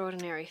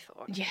extraordinary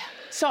thought. Yeah.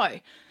 So,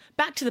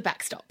 back to the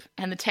backstop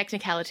and the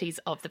technicalities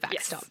of the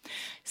backstop. Yes.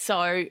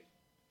 So,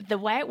 the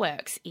way it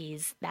works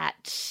is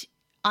that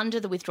under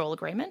the withdrawal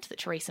agreement that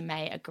Theresa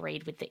May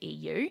agreed with the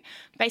EU,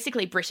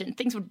 basically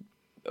things would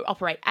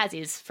operate as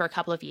is for a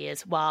couple of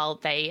years while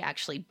they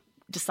actually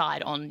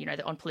decide on,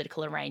 on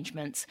political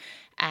arrangements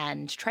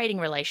and trading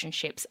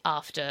relationships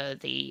after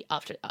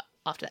that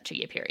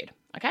 2-year period.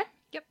 Okay?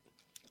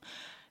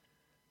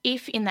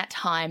 If in that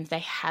time they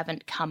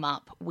haven't come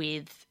up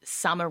with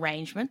some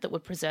arrangement that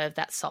would preserve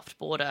that soft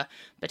border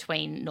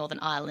between Northern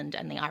Ireland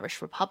and the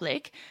Irish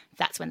Republic,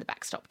 that's when the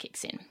backstop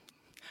kicks in.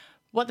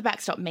 What the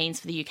backstop means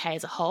for the UK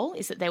as a whole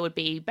is that there would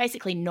be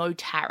basically no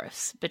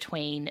tariffs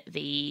between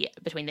the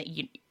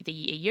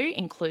EU,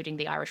 including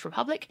the Irish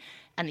Republic,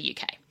 and the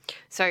UK.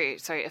 So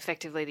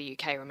effectively, the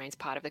UK remains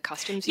part of the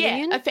customs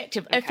union. Yeah,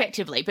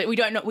 effectively, but we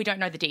don't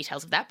know the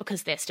details of that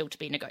because they're still to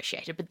be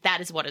negotiated. But that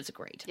is what is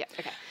agreed. Yeah.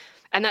 Okay.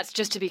 And that's,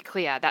 just to be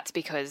clear, that's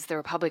because the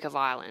Republic of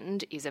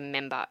Ireland is a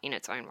member in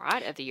its own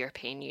right of the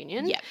European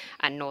Union. Yep.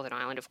 And Northern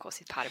Ireland, of course,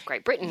 is part of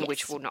Great Britain, yes.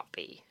 which will not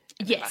be.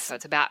 Yes. So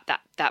it's about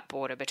that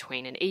border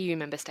between an EU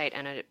member state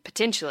and a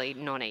potentially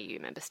non-EU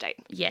member state.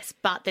 Yes,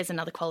 but there's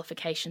another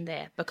qualification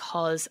there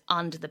because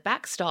under the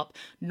backstop,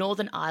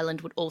 Northern Ireland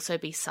would also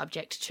be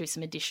subject to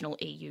some additional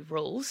EU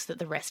rules that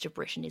the rest of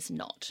Britain is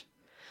not.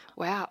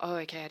 Wow. Oh,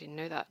 okay. I didn't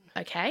know that.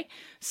 Okay.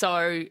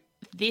 So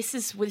this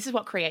is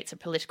what creates a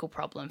political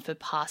problem for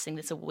passing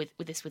this with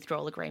this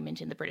withdrawal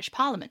agreement in the British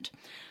Parliament.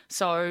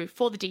 So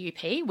for the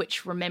DUP,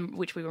 which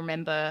we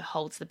remember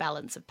holds the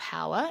balance of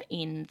power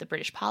in the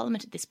British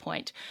Parliament at this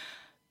point,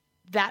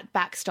 that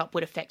backstop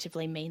would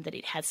effectively mean that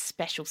it has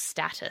special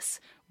status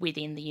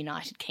within the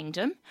United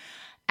Kingdom,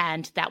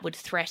 and that would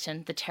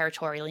threaten the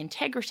territorial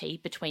integrity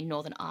between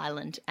Northern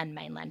Ireland and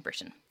mainland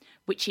Britain,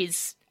 which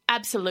is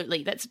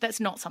absolutely,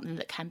 that's not something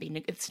that can be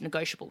it's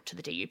negotiable to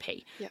the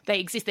DUP. Yep. They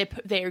exist.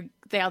 They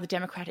are the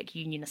Democratic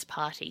Unionist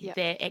Party. Yep.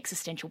 Their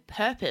existential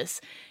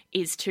purpose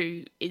is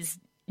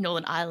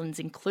Northern Ireland's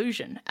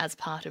inclusion as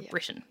part of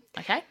Britain.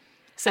 Okay,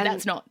 so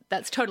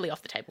that's totally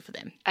off the table for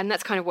them. And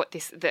that's kind of what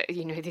this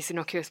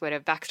innocuous word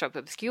of backstop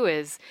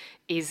obscures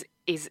is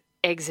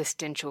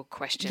existential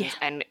questions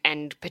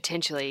and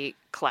potentially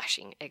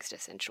clashing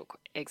existential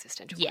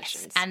questions.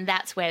 Yes, and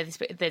that's where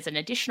there's an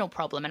additional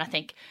problem, and I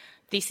think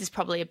this is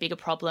probably a bigger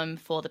problem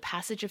for the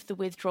passage of the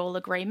withdrawal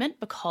agreement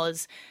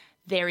because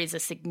there is a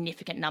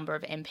significant number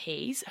of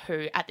MPs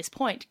who, at this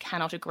point,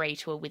 cannot agree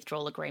to a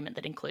withdrawal agreement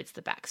that includes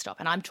the backstop.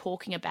 And I'm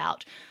talking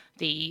about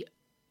the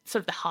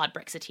sort of the hard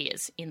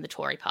Brexiteers in the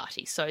Tory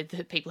party. So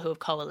the people who have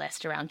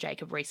coalesced around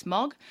Jacob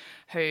Rees-Mogg,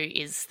 who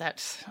is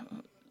that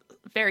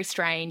very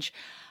strange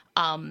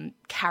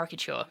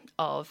caricature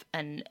of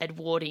an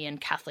Edwardian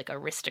Catholic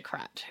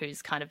aristocrat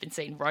who's kind of been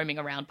seen roaming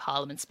around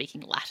Parliament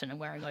speaking Latin and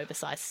wearing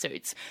oversized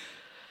suits.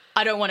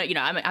 I don't want to,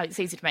 it's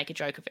easy to make a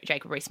joke of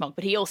Jacob Rees-Mogg,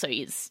 but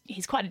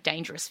he's quite a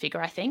dangerous figure,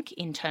 I think,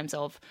 in terms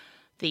of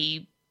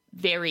the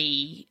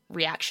very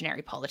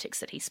reactionary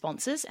politics that he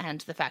sponsors and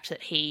the fact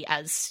that he,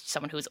 as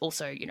someone who is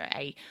also,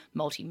 a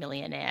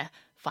multi-millionaire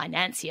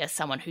financier,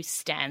 someone who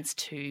stands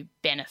to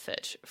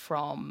benefit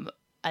from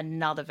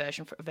another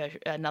vision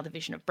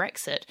of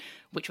Brexit,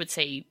 which would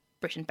see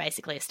Britain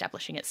basically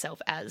establishing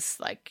itself as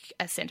like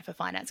a centre for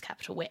finance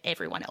capital where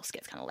everyone else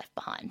gets kind of left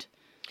behind.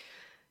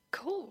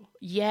 Cool.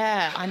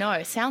 Yeah, I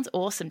know. Sounds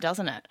awesome,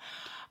 doesn't it?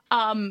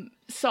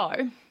 So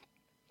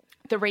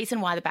the reason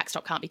why the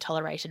backstop can't be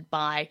tolerated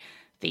by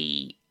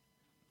the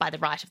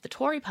right of the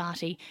Tory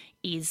party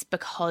is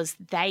because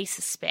they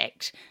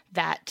suspect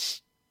that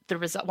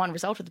one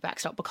result of the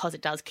backstop, because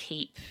it does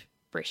keep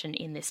Britain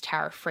in this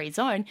tariff-free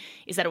zone,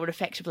 is that it would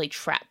effectively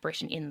trap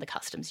Britain in the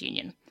customs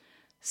union.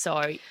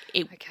 So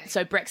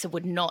Brexit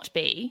would not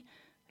be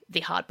the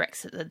hard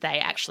Brexit that they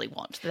actually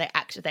want, that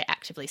they're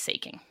actively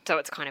seeking. So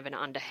it's kind of an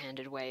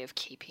underhanded way of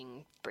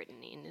keeping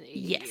Britain in the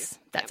EU. Yes,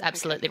 that's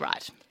absolutely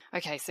right.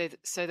 Okay,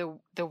 so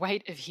the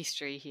weight of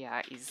history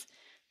here is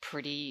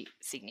pretty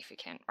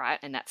significant, right?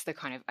 And that's the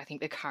kind of, I think,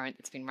 the current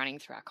that's been running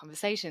through our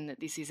conversation, that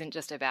this isn't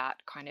just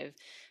about kind of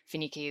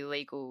finicky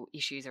legal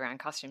issues around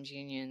customs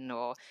union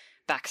or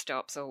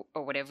backstops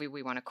or whatever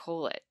we want to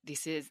call it.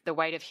 This is, the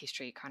weight of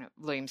history kind of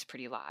looms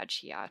pretty large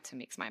here, to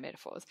mix my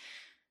metaphors.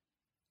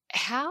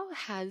 How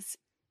has,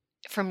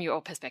 from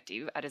your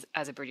perspective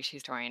as a British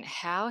historian,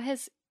 how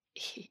has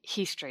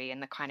history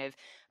and the kind of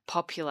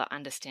popular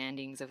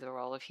understandings of the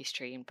role of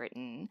history in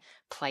Britain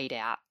played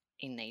out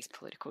in these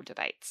political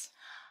debates?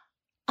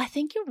 I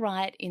think you're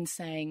right in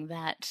saying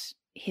that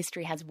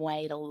history has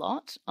weighed a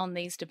lot on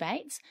these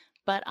debates,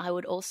 But I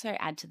would also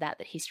add to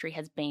that history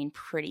has been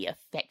pretty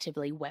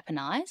effectively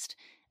weaponized,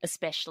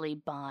 especially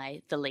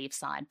by the Leave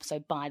side, so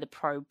by the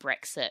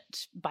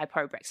pro-Brexit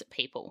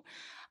people.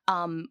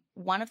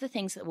 One of the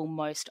things that we'll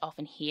most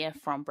often hear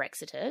from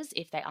Brexiters,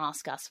 if they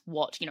ask us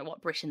what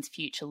Britain's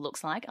future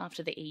looks like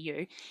after the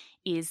EU,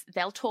 is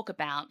they'll talk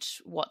about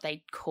what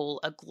they call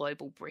a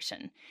global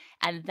Britain.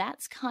 And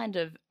that's kind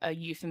of a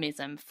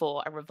euphemism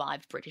for a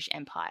revived British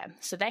Empire.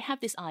 So they have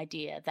this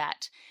idea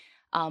that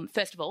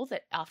first of all,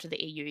 that after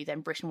the EU,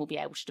 then Britain will be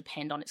able to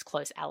depend on its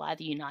close ally,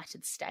 the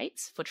United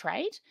States, for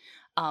trade,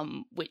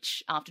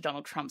 which after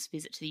Donald Trump's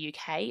visit to the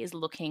UK is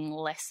looking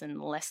less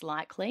and less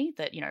likely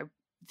that,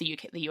 the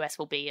US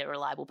will be a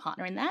reliable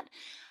partner in that.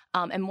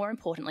 And more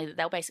importantly, that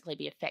they'll basically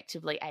be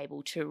effectively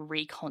able to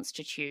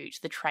reconstitute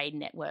the trade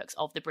networks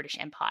of the British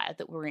Empire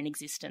that were in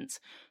existence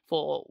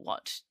for,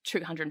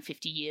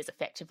 250 years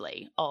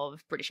effectively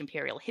of British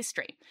imperial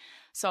history.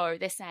 So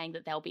they're saying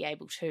that they'll be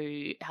able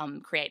to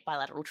create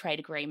bilateral trade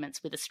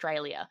agreements with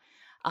Australia,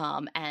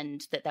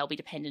 and that they'll be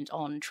dependent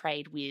on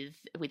trade with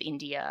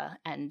India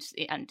and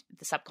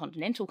the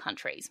subcontinental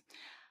countries.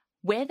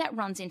 Where that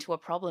runs into a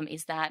problem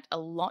is that a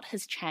lot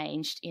has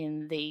changed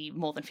in the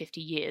more than 50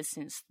 years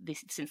since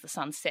the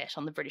sun set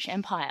on the British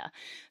Empire.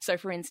 So,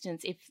 for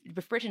instance,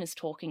 if Britain is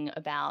talking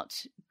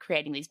about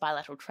creating these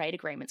bilateral trade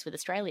agreements with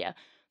Australia,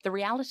 the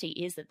reality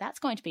is that that's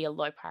going to be a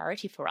low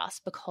priority for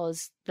us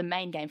because the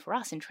main game for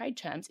us in trade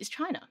terms is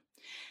China.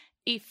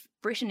 If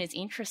Britain is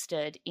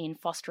interested in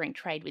fostering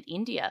trade with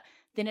India,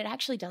 then it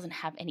actually doesn't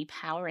have any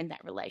power in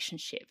that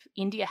relationship.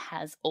 India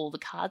has all the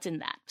cards in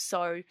that.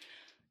 So,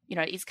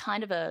 it's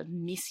kind of a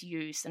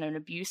misuse and an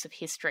abuse of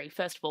history,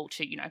 first of all,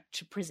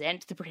 to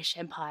present the British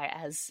Empire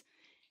as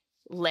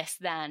less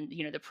than,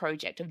 the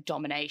project of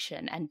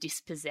domination and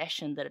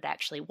dispossession that it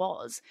actually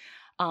was,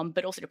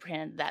 but also to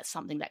pretend that's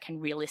something that can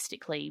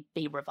realistically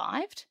be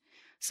revived.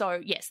 So,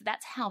 yes,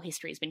 that's how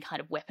history has been kind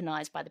of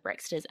weaponized by the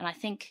Brexiters. And I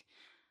think,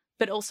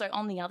 but also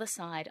on the other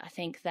side, I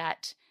think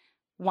that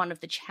one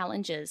of the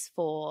challenges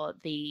for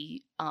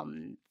the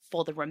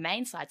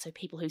Remain side, so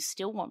people who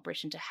still want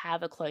Britain to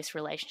have a close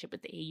relationship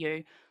with the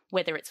EU,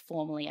 whether it's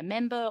formally a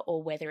member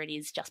or whether it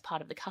is just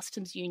part of the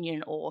customs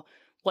union or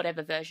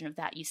whatever version of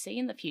that you see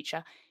in the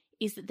future,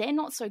 is that they're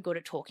not so good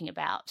at talking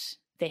about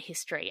their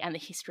history and the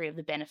history of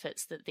the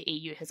benefits that the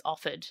EU has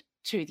offered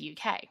to the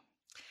UK.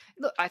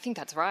 Look, I think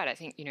that's right. I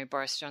think,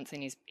 Boris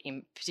Johnson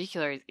in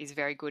particular is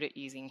very good at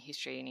using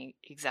history in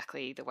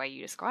exactly the way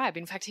you describe.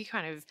 In fact, he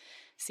kind of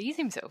sees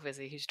himself as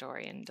a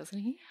historian, doesn't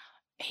he?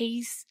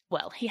 He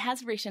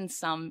has written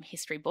some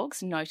history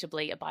books,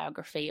 notably a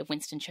biography of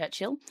Winston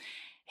Churchill.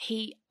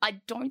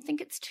 I don't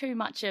think it's too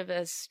much of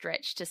a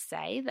stretch to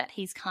say that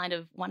he's kind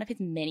of, one of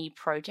his many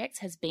projects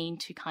has been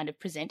to kind of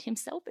present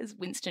himself as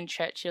Winston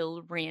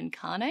Churchill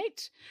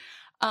reincarnate.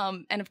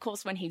 And of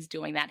course, when he's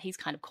doing that, he's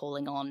kind of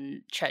calling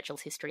on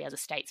Churchill's history as a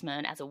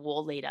statesman, as a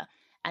war leader,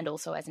 and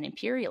also as an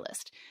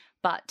imperialist.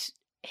 But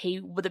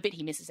the bit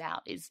he misses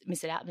out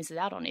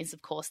on is,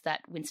 of course,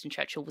 that Winston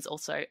Churchill was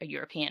also a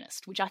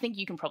Europeanist, which I think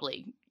you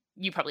probably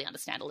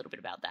understand a little bit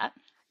about that.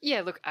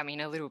 Yeah, look, I mean,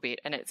 a little bit.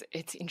 And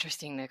it's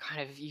interesting, the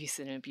kind of use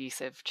and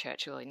abuse of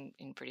Churchill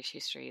in British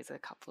history is a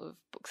couple of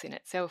books in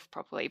itself,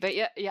 probably. But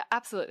yeah, you're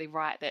absolutely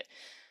right that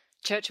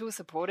Churchill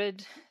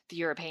supported the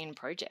European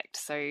project.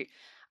 So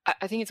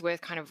I think it's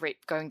worth kind of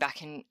going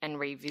back and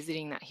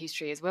revisiting that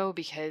history as well,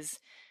 because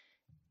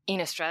in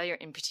Australia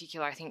in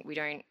particular, I think we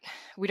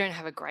don't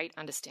have a great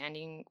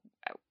understanding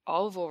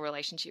of or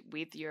relationship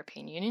with the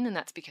European Union, and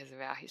that's because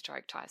of our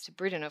historic ties to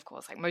Britain, of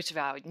course. Like, most of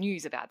our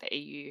news about the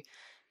EU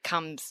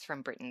comes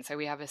from Britain, so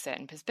we have a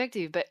certain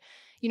perspective. But,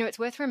 it's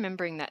worth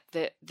remembering that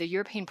the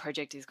European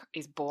project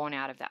is born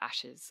out of the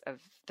ashes of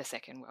the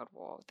Second World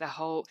War. The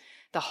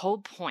whole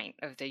point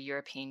of the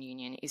European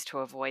Union is to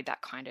avoid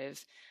that kind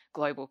of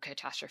global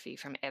catastrophe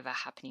from ever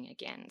happening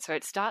again. So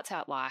it starts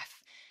out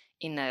life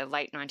in the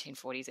late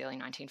 1940s, early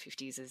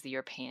 1950s as the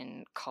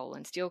European coal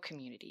and steel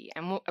community.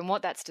 And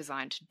what that's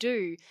designed to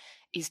do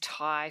is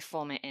tie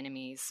former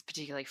enemies,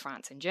 particularly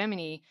France and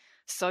Germany,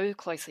 so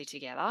closely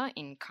together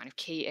in kind of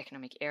key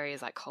economic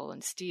areas like coal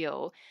and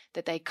steel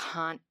that they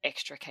can't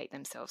extricate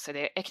themselves. So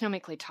they're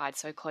economically tied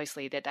so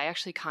closely that they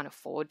actually can't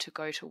afford to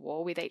go to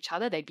war with each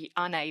other. They'd be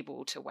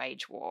unable to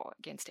wage war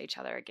against each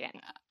other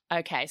again.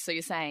 Okay, so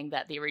you're saying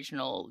that the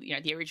original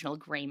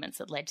agreements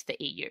that led to the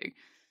EU,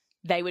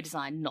 they were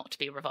designed not to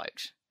be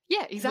revoked.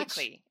 Yeah,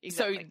 exactly.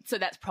 So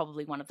that's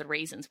probably one of the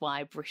reasons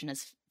why Britain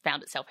has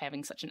found itself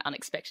having such an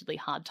unexpectedly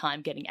hard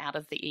time getting out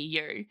of the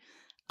EU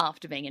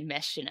after being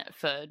enmeshed in it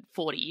for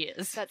 40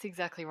 years. That's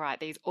exactly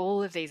right.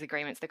 All of these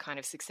agreements, the kind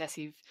of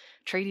successive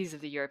treaties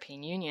of the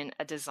European Union,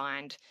 are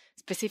designed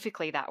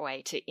specifically that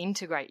way to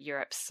integrate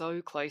Europe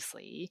so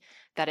closely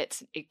that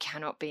it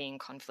cannot be in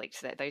conflict,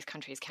 so that those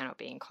countries cannot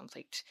be in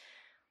conflict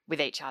with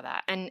each other.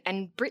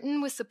 And Britain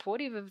was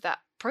supportive of that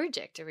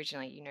project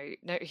originally.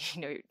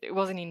 It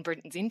wasn't in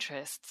Britain's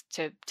interests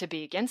to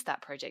be against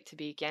that project, to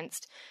be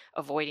against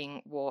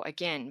avoiding war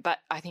again. But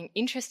I think,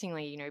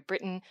 interestingly,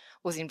 Britain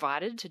was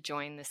invited to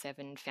join the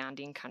 7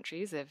 founding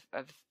countries of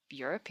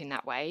Europe in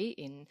that way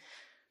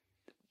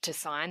to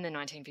sign the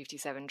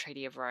 1957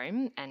 Treaty of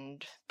Rome,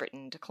 and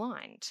Britain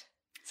declined.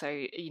 So,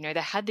 they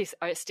had this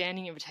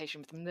standing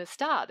invitation from the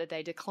start that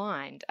they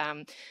declined.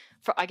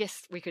 I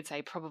guess we could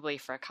say probably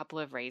for a couple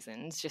of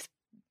reasons, just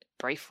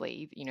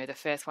briefly, the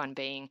first one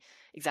being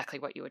exactly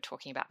what you were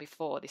talking about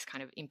before, this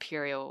kind of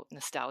imperial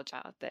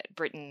nostalgia that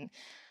Britain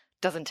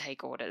doesn't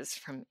take orders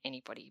from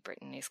anybody.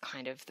 Britain is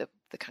kind of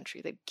the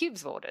country that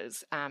gives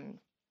orders. And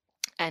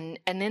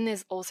then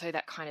there's also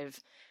that kind of,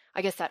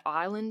 I guess, that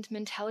island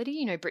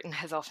mentality. Britain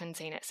has often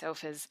seen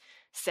itself as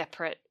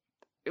separate,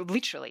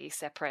 literally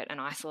separate and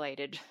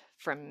isolated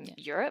from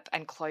Europe,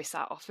 and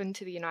closer often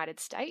to the United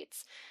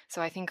States.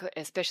 So I think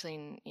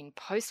especially in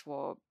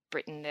post-war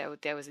Britain,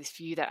 there was this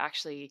view that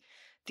actually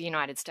the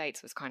United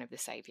States was kind of the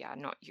saviour,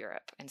 not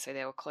Europe. And so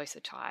there were closer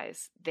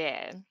ties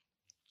there.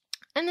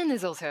 And then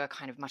there's also a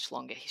kind of much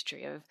longer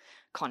history of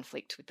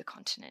conflict with the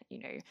continent.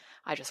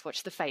 I just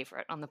watched The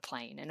Favourite on the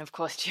plane. And of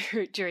course,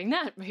 during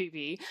that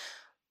movie,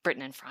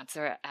 Britain and France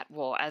are at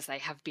war, as they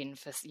have been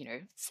for,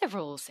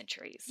 several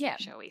centuries,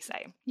 shall we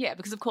say. Yeah,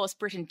 because of course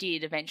Britain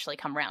did eventually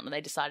come around and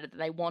they decided that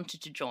they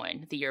wanted to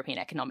join the European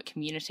Economic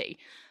Community,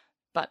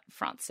 but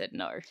France said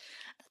no.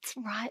 That's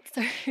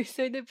right.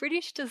 So the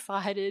British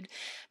decided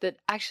that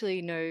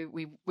actually, no,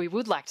 we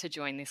would like to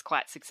join this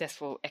quite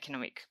successful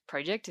economic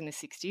project in the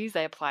 60s.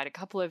 They applied a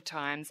couple of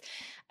times,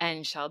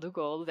 and Charles de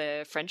Gaulle,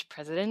 the French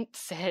president,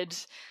 said,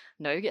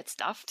 no, get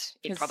stuffed,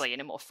 probably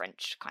in a more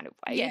French kind of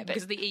way. Yeah,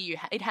 because the EU,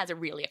 it has a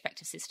really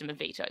effective system of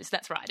vetoes.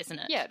 That's right, isn't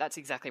it? Yeah, that's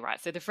exactly right.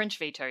 So the French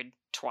vetoed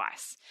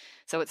twice.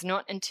 So it's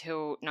not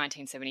until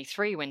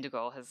 1973, when de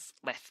Gaulle has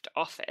left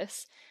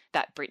office,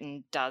 that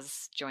Britain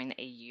does join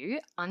the EU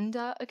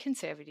under a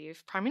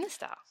Conservative Prime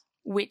Minister.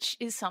 Which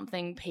is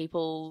something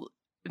people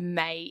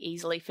may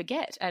easily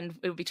forget, and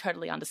it would be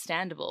totally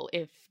understandable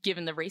if,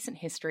 given the recent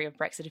history of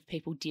Brexit, if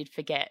people did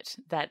forget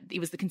that it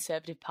was the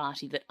Conservative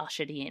Party that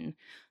ushered in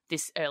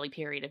this early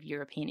period of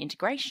European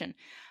integration.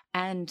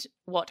 And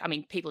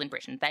people in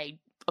Britain, they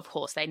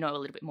know a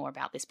little bit more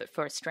about this, but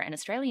for an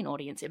Australian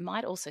audience, it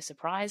might also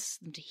surprise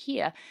them to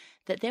hear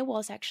that there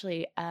was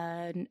actually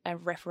a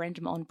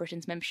referendum on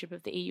Britain's membership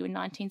of the EU in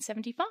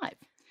 1975.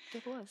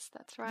 There was,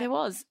 that's right. There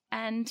was.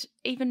 And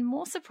even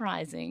more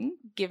surprising,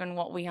 given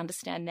what we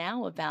understand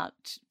now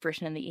about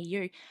Britain and the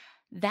EU,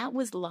 that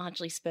was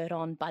largely spurred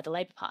on by the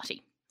Labour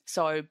Party,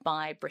 so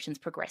by Britain's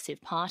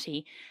Progressive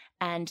Party.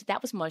 And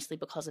that was mostly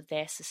because of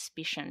their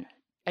suspicion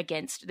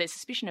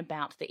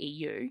about the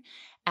EU,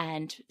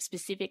 and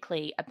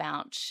specifically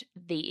about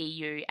the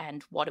EU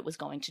and what it was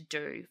going to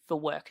do for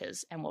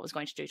workers and what it was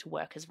going to do to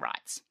workers'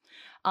 rights.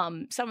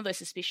 Some of those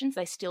suspicions,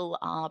 they still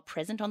are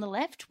present on the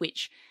left,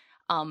 which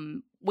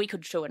we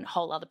could do a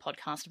whole other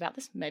podcast about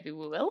this. Maybe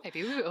we will.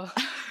 Maybe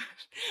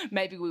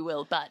we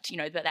will. But,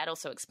 that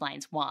also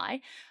explains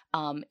why,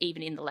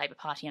 even in the Labour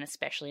Party, and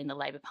especially in the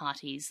Labour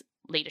Party's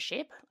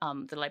leadership,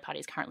 the Labour Party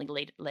is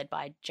currently led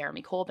by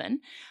Jeremy Corbyn,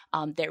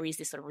 there is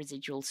this sort of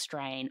residual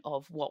strain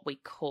of what we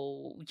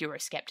call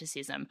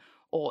Euroscepticism,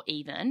 or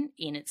even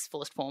in its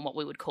fullest form, what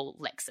we would call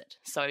Lexit,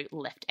 so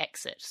left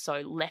exit,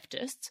 so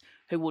leftists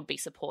who would be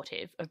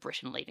supportive of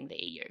Britain leaving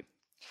the EU.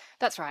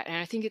 That's right. And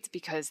I think it's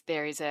because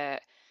there is a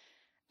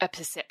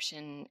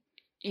perception,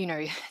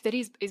 that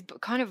is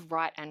kind of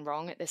right and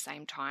wrong at the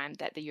same time,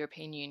 that the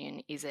European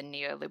Union is a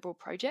neoliberal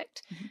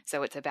project. Mm-hmm.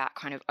 So it's about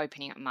kind of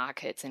opening up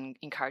markets and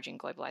encouraging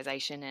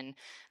globalization, and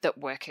that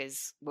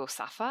workers will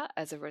suffer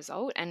as a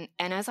result. And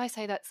as I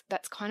say,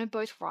 that's kind of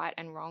both right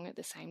and wrong at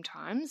the same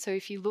time. So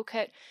if you look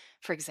at,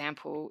 for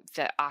example,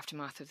 the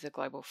aftermath of the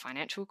global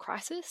financial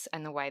crisis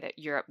and the way that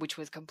Europe, which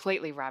was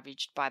completely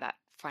ravaged by that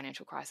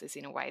financial crisis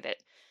in a way that,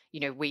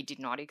 we did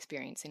not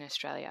experience in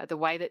Australia, the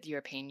way that the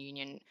European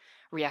Union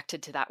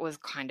reacted to that was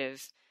kind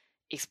of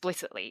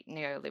explicitly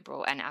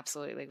neoliberal and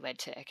absolutely led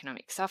to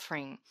economic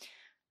suffering.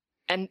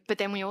 But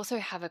then we also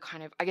have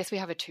we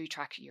have a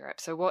two-track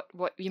Europe. So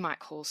what you might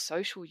call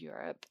social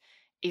Europe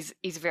is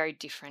very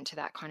different to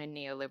that kind of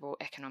neoliberal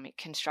economic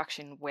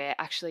construction, where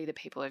actually the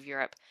people of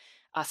Europe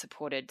are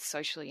supported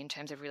socially in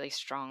terms of really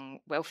strong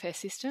welfare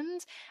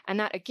systems. And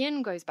that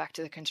again goes back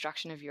to the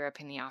construction of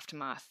Europe in the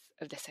aftermath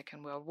of the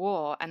Second World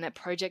War, and that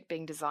project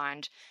being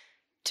designed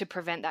to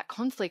prevent that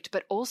conflict,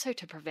 but also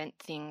to prevent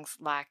things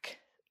like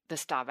the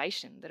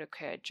starvation that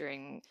occurred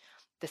during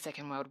the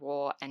Second World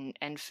War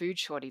and food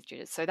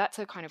shortages. So that's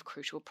a kind of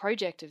crucial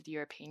project of the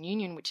European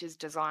Union, which is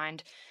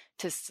designed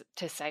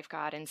to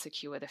safeguard and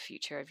secure the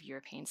future of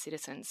European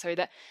citizens. So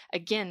that,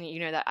 again,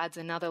 that adds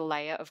another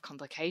layer of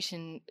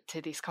complication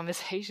to this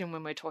conversation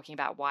when we're talking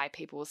about why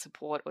people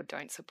support or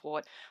don't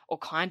support, or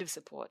kind of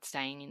support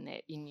staying in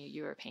the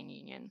European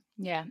Union.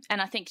 Yeah,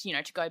 and I think,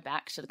 to go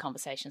back to the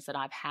conversations that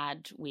I've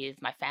had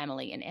with my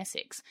family in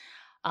Essex,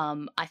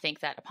 I think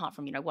that apart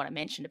from, what I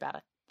mentioned about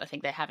it, I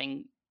think they're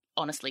having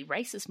honestly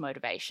racist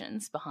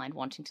motivations behind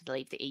wanting to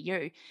leave the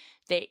EU,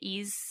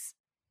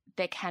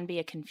 there can be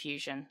a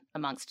confusion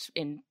amongst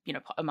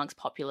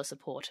popular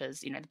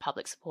supporters, the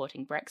public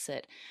supporting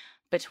Brexit,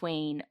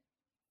 between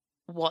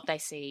what they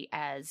see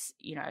as,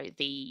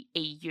 the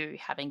EU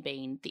having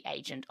been the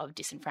agent of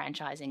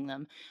disenfranchising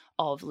them,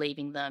 of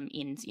leaving them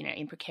in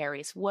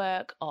precarious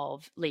work,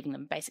 of leaving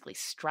them basically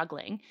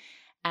struggling,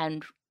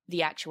 and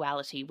the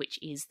actuality, which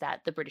is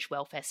that the British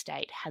welfare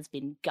state has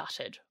been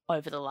gutted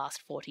over the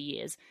last 40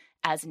 years,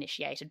 as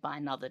initiated by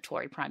another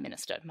Tory Prime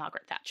Minister,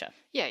 Margaret Thatcher.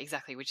 Yeah,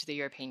 exactly, which the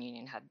European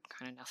Union had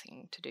kind of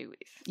nothing to do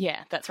with.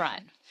 Yeah, that's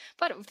right.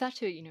 But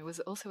Thatcher, was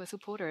also a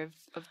supporter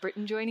of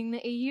Britain joining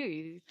the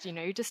EU,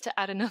 just to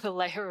add another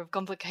layer of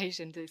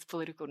complication to this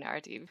political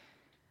narrative.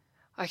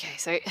 Okay,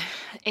 so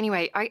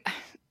anyway,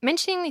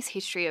 mentioning this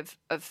history of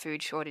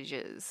food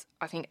shortages,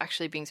 I think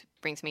actually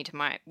brings me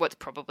to what's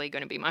probably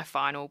going to be my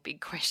final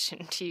big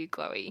question to you,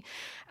 Chloe.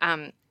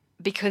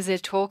 Because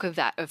there's talk of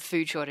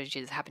food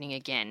shortages happening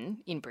again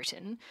in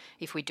Britain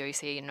if we do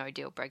see a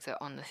no-deal Brexit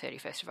on the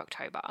 31st of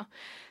October.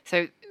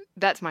 So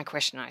that's my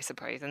question, I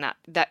suppose, and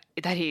that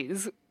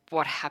is,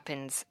 what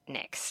happens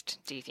next,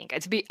 do you think?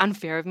 It's a bit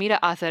unfair of me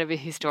to ask that of a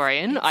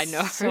historian, I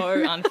know.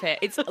 So unfair.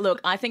 Look,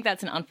 I think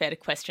that's an unfair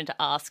question to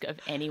ask of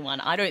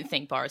anyone. I don't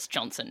think Boris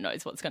Johnson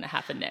knows what's going to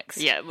happen next.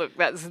 Yeah, look,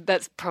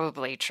 that's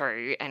probably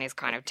true and is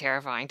kind of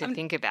terrifying to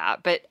think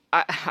about. But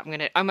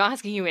I'm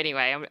asking you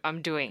anyway.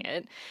 I'm doing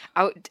it.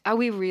 Are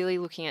we really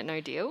looking at no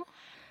deal?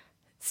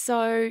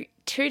 So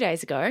 2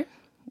 days ago,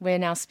 we're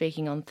now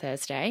speaking on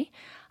Thursday,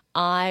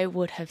 I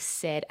would have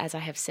said, as I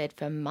have said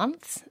for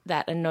months,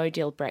 that a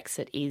no-deal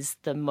Brexit is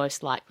the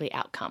most likely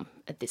outcome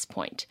at this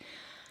point.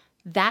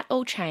 That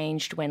all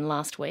changed when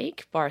last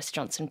week Boris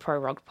Johnson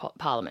prorogued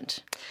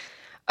Parliament.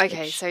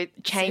 Okay, so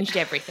changed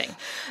everything.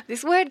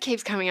 This word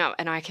keeps coming up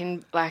and I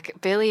can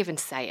barely even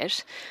say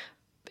it.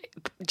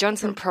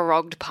 Johnson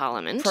prorogued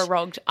Parliament.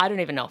 Prorogued. I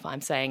don't even know if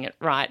I'm saying it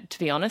right, to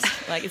be honest.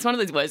 It's one of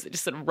those words that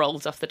just sort of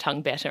rolls off the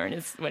tongue better,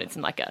 and when it's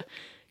in a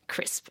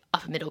crisp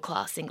upper middle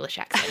class English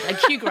accent.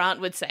 Hugh Grant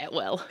would say it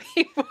well.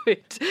 He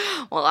would.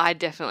 Well, I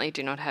definitely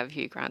do not have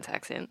Hugh Grant's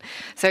accent.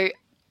 So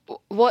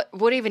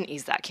what even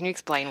is that? Can you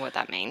explain what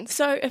that means?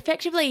 So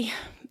effectively,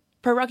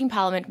 proroguing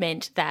Parliament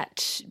meant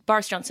that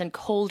Boris Johnson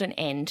called an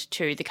end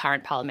to the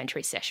current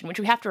parliamentary session, which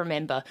we have to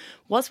remember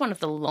was one of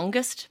the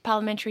longest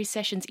parliamentary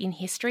sessions in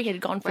history. It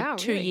had gone for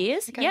 2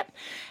 years. Okay. Yep.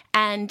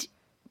 And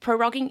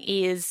proroguing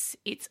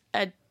it's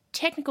a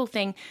technical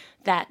thing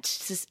that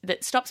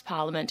stops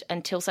Parliament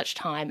until such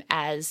time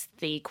as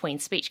the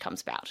Queen's speech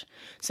comes about.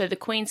 So the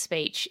Queen's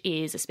speech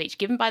is a speech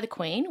given by the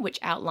Queen which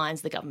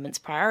outlines the government's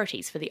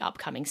priorities for the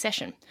upcoming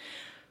session.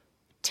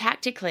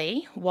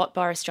 Tactically, what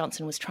Boris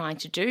Johnson was trying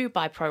to do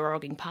by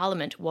proroguing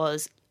Parliament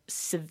was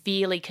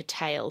severely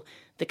curtail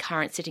the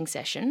current sitting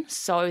session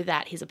so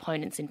that his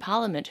opponents in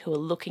Parliament who are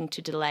looking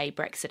to delay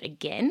Brexit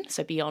again,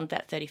 so beyond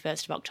that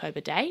 31st of October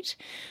date,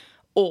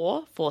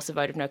 or force a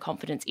vote of no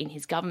confidence in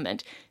his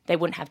government, they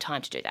wouldn't have time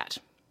to do that.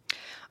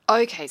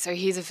 Okay, so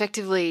he's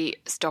effectively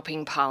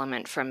stopping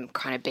Parliament from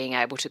kind of being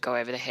able to go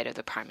over the head of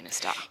the Prime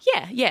Minister.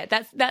 Yeah,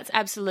 that's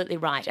absolutely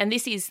right. And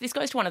this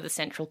goes to one of the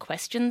central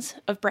questions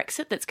of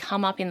Brexit that's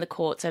come up in the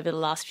courts over the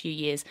last few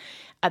years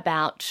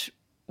about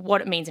what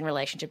it means in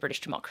relation to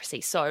British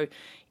democracy. So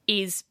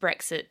is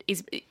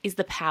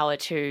the power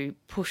to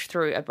push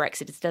through a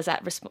Brexit,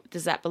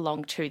 does that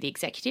belong to the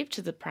executive,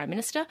 to the Prime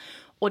Minister,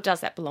 or does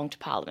that belong to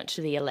Parliament,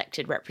 to the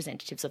elected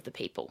representatives of the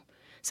people?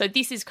 So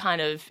this is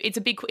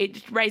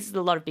it raises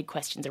a lot of big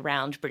questions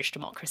around British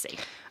democracy.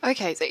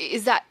 Okay, so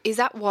is that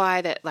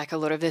why that a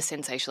lot of the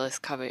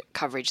sensationalist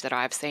coverage that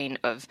I've seen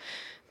of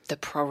the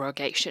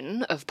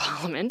prorogation of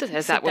Parliament,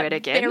 there's that word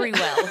again. Very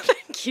well.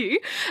 Thank you.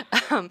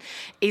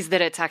 Is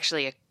that it's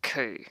actually a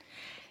coup?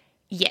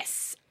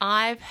 Yes,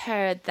 I've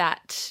heard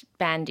that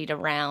bandied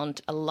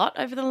around a lot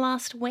over the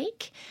last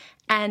week,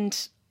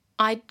 and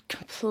I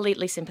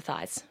completely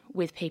sympathise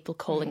with people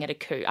calling it a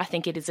coup. I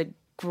think it is a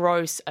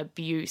gross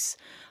abuse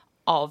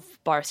of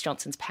Boris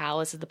Johnson's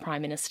powers as the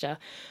Prime Minister,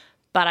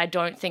 but I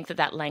don't think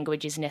that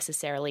language is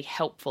necessarily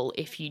helpful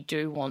if you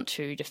do want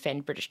to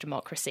defend British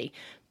democracy,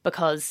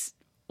 because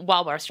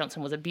while Boris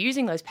Johnson was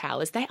abusing those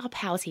powers, they are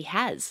powers he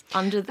has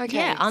under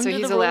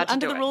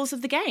the rules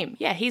of the game.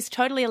 Yeah, he's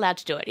totally allowed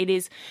to do it. It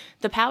is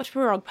the power to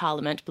prorogue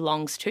Parliament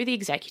belongs to the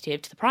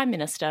executive, to the Prime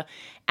Minister,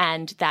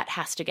 and that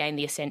has to gain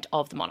the assent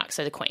of the monarch,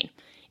 so the Queen.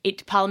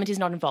 Parliament is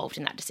not involved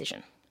in that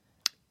decision.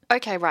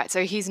 Okay, right.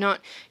 So he's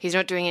not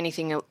doing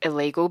anything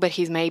illegal, but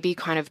he's maybe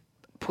kind of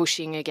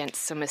pushing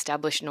against some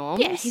established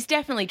norms. Yeah, he's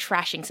definitely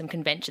trashing some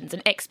conventions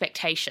and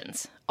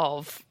expectations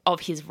of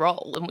his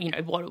role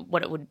and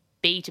what it would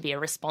be to be a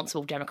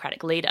responsible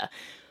democratic leader.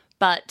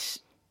 But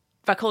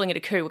by calling it a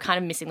coup, we're kind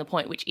of missing the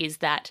point, which is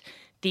that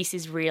this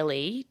is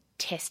really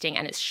testing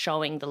and it's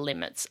showing the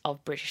limits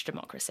of British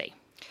democracy.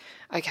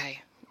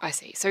 Okay, I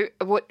see. So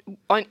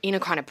in a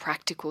kind of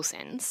practical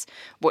sense,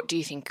 what do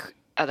you think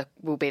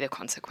will be the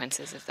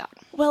consequences of that?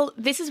 Well,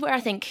 this is where I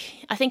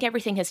think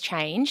everything has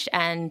changed,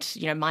 and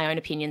my own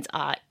opinions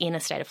are in a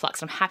state of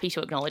flux. I'm happy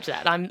to acknowledge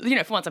that.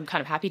 For once, I'm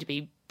kind of happy to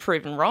be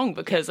proven wrong,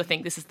 because I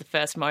think this is the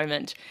first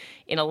moment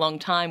in a long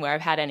time where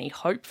I've had any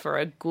hope for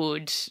a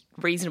good,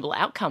 reasonable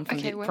outcome from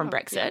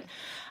Brexit.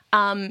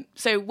 Yeah.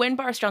 So when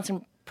Boris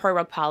Johnson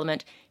prorogue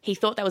Parliament. He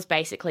thought that was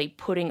basically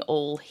putting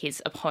all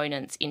his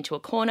opponents into a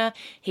corner.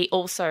 He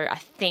also, I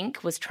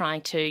think, was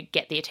trying to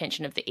get the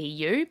attention of the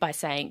EU by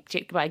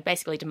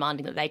basically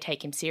demanding that they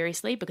take him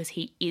seriously, because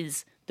he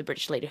is the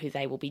British leader who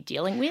they will be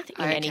dealing with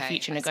in any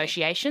future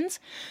negotiations.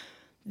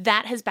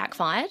 That has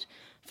backfired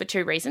for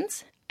two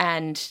reasons,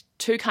 and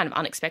two kind of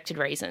unexpected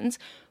reasons.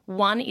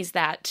 One is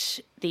that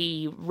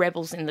the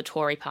rebels in the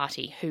Tory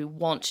party who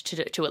want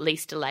to at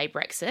least delay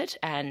Brexit,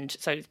 and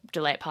so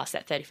delay it past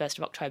that 31st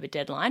of October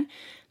deadline,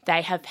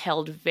 they have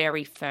held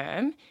very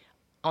firm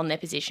on their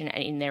position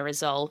and in their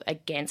resolve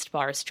against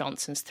Boris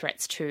Johnson's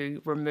threats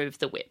to remove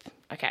the whip.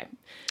 Okay,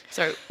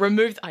 so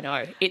I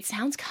know, it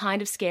sounds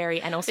kind of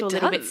scary and also a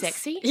little bit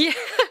sexy. Yeah,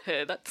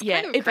 that's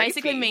kind of it creepy.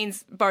 Basically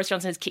means Boris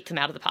Johnson has kicked them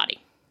out of the party.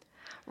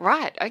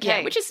 Right,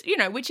 okay.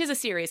 Yeah, which is a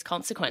serious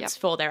consequence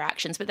for their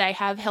actions, but they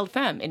have held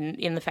firm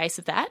in the face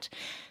of that.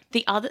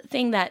 The other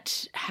thing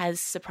that has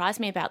surprised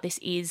me about this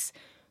is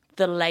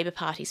the Labor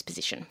Party's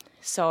position.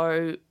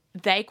 So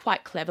they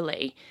quite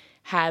cleverly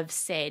have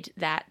said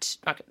that,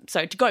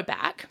 so to go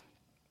back,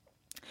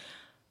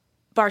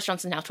 Boris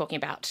Johnson's now talking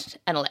about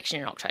an election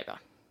in October,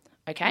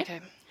 okay?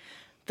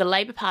 The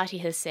Labor Party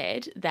has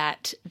said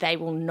that they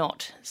will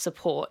not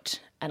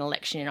support an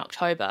election in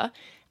October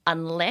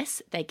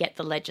unless they get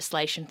the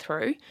legislation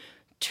through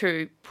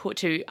to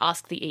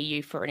ask the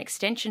EU for an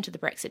extension to the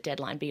Brexit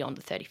deadline beyond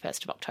the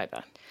 31st of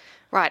October.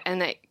 Right,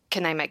 and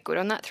can they make good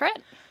on that threat?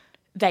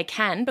 They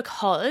can,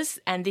 because,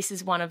 and this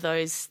is one of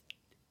those,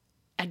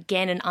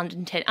 again, an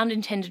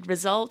unintended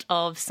result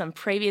of some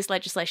previous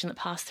legislation that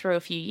passed through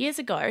a few years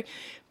ago,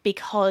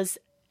 because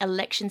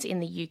elections in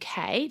the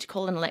UK, to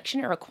call an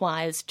election, it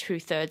requires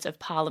 2/3 of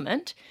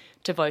Parliament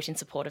to vote in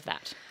support of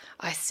that.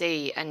 I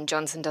see, and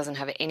Johnson doesn't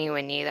have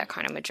anywhere near that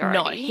kind of majority.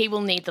 No, he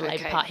will need the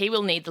Labor Party. He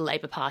will need the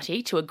Labor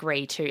Party to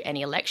agree to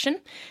any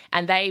election,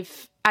 and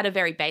they've, at a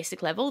very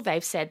basic level,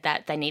 they've said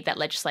that they need that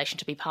legislation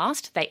to be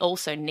passed. They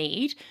also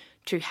need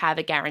to have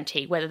a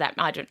guarantee, whether that,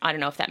 I don't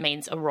know if that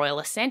means a royal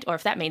assent or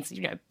if that means,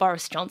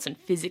 Boris Johnson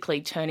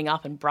physically turning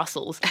up in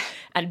Brussels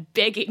and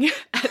begging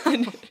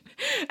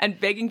and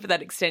begging for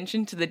that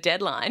extension to the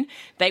deadline.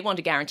 They want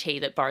to guarantee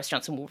that Boris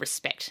Johnson will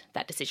respect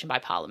that decision by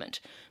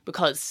Parliament,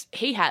 because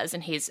he has,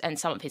 and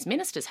some of his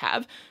ministers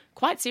have,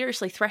 quite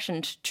seriously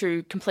threatened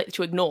to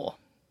ignore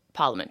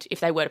Parliament if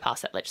they were to pass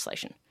that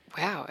legislation.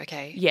 Wow,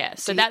 okay. Yeah,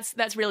 so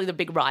that's really the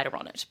big rider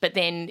on it. But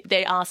then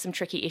there are some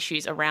tricky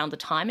issues around the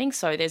timing.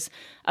 So there's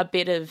a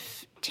bit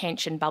of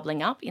tension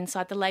bubbling up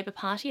inside the Labor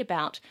Party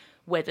about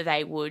whether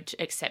they would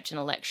accept an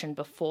election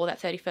before that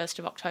 31st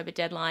of October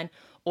deadline,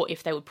 or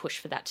if they would push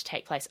for that to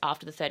take place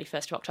after the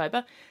 31st of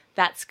October.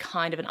 That's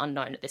kind of an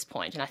unknown at this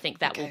point, and I think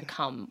that will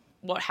become,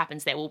 what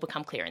happens there will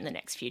become clear in the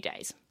next few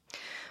days.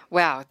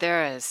 Wow,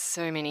 there are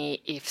so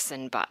many ifs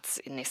and buts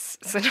in this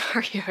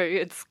scenario.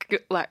 It's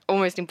like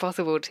almost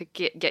impossible to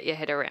get your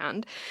head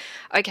around.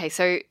 Okay,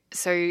 so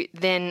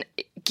then,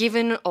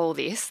 given all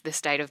this, the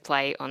state of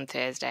play on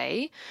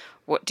Thursday,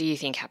 what do you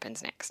think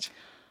happens next?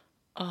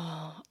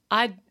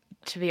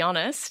 To be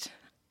honest,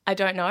 I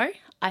don't know.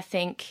 I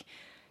think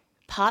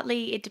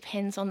partly it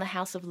depends on the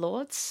House of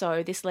Lords.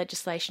 So this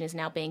legislation is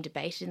now being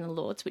debated in the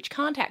Lords, which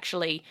can't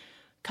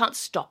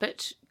stop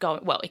it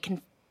going. Well, it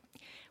can.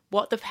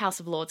 What the House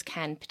of Lords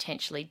can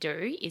potentially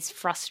do is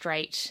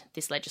frustrate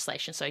this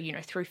legislation. So,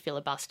 through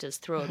filibusters,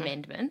 through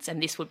amendments,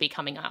 and this would be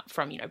coming up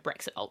from,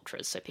 Brexit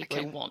ultras, so people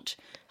who want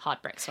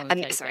hard Brexit on the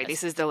 31st. Sorry,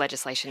 this is the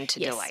legislation to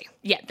delay.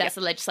 Yeah, that's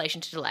the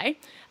legislation to delay.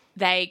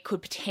 They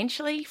could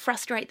potentially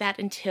frustrate that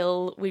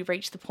until we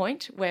reach the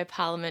point where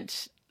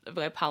Parliament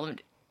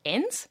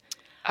ends.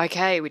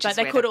 Okay, which is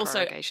where the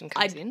prorogation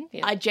comes in.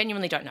 Yeah. I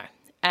genuinely don't know.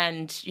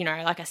 And,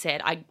 like I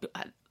said,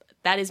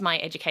 that is my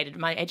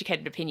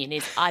educated opinion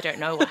is I don't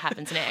know what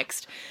happens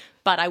next.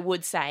 But I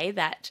would say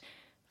that,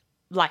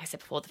 like I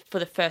said before, for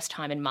the first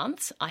time in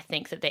months, I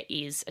think that there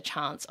is a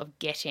chance of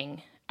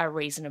getting a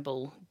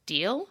reasonable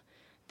deal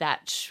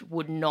that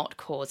would not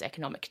cause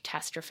economic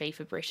catastrophe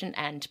for Britain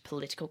and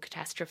political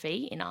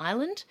catastrophe in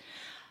Ireland.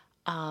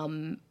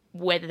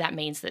 Whether that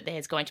means that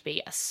there's going to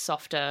be a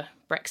softer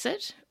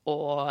Brexit,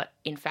 or,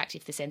 in fact,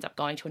 if this ends up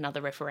going to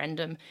another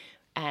referendum,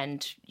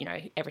 and,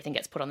 everything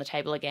gets put on the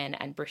table again,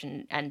 and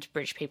Britain and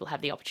British people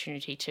have the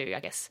opportunity to, I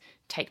guess,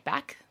 take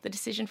back the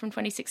decision from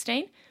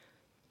 2016.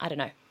 I don't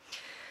know.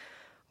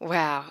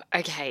 Wow.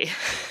 Okay.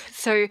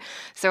 So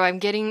I'm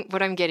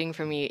getting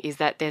from you is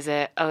that there's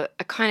a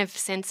kind of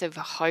sense of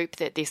hope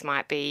that there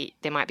might be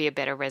a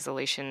better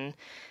resolution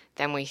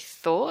than we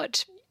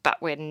thought, but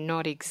we're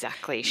not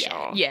exactly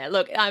sure. Yeah,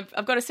 look,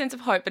 I've got a sense of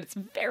hope, but it's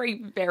very,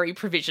 very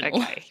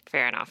provisional. Okay,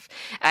 fair enough.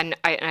 And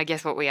I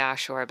guess what we are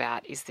sure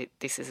about is that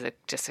this is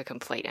just a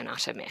complete and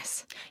utter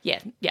mess. Yeah,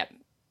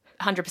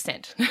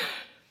 100%.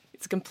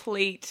 It's a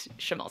complete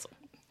schmozzle.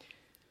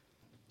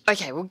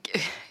 Okay, well,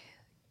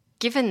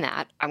 given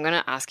that, I'm going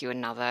to ask you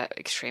another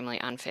extremely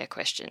unfair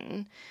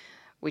question,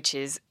 which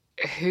is,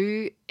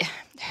 who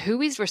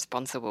is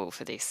responsible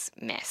for this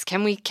mess?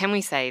 Can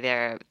we say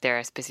there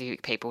are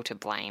specific people to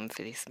blame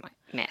for this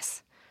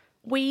mess?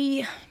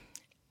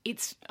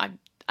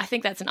 I I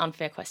think that's an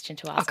unfair question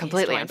to ask.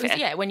 Completely unfair.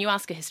 unfair. Yeah, when you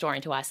ask a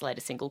historian to isolate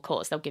a single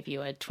cause, they'll give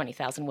you a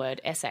 20,000-word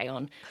essay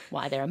on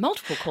why there are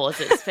multiple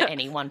causes for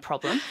any one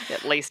problem.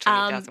 At least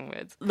 20,000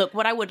 words. Look,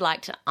 what I would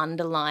like to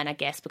underline, I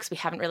guess, because we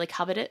haven't really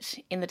covered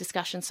it in the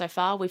discussion so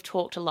far, we've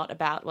talked a lot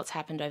about what's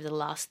happened over the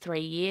last 3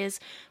 years.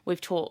 We've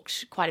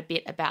talked quite a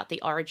bit about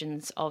the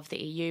origins of the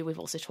EU. We've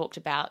also talked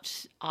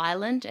about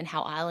Ireland and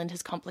how Ireland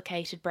has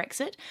complicated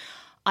Brexit.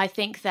 I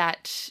think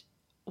that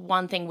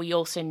one thing we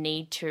also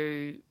need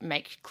to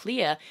make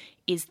clear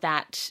is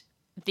that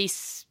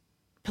this,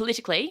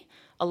 politically,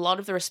 a lot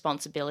of the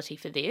responsibility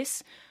for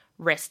this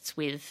rests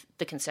with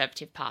the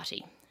Conservative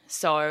Party.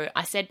 So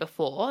I said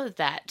before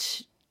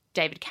that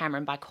David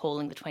Cameron, by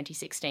calling the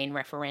 2016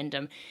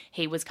 referendum,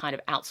 he was kind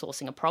of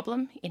outsourcing a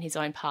problem in his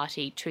own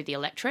party to the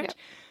electorate.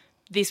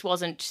 Yep. It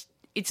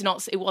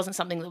wasn't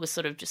something that was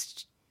sort of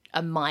just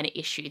a minor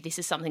issue. This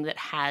is something that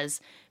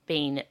has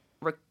been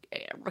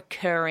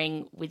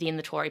recurring within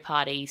the Tory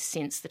party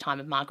since the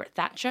time of Margaret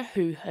Thatcher,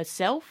 who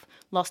herself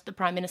lost the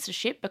prime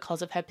ministership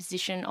because of her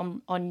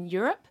position on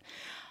Europe.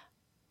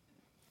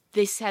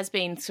 This has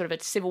been sort of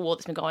a civil war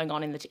that's been going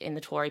on in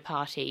the Tory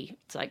party.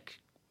 It's like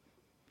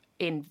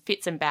in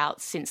fits and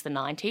bouts since the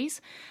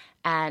 90s.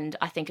 And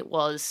I think it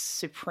was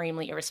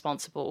supremely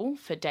irresponsible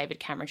for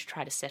David Cameron to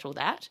try to settle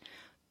that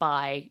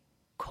by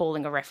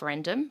calling a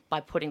referendum,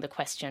 by putting the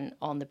question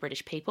on the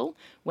British people,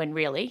 when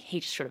really he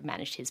just should have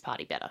managed his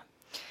party better.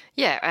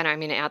 Yeah, and I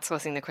mean,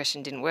 outsourcing the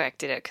question didn't work,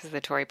 did it? Because the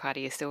Tory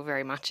party is still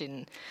very much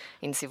in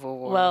civil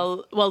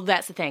war. Well,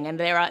 that's the thing. And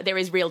there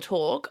is real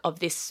talk of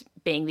this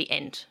being the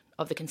end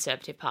of the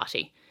Conservative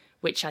Party,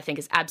 which I think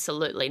is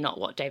absolutely not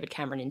what David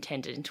Cameron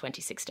intended in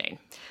 2016.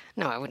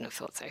 No, I wouldn't have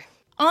thought so.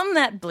 On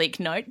that bleak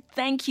note,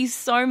 thank you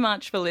so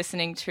much for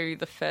listening to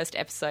the first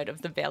episode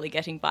of the Barely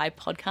Getting By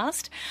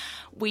podcast.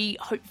 We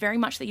hope very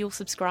much that you'll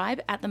subscribe.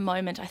 At the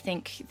moment, I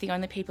think the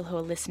only people who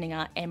are listening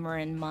are Emma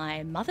and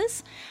my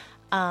mothers.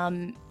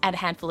 And a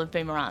handful of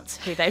boomerants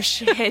who they've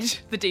shared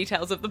the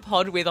details of the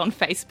pod with on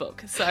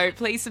Facebook. So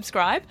please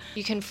subscribe.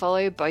 You can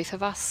follow both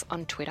of us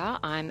on Twitter.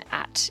 I'm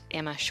at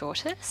Emma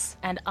Shortis.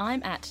 And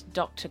I'm at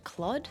Dr.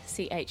 Clod,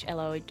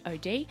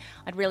 CHLOD.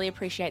 I'd really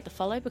appreciate the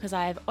follow because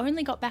I have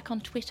only got back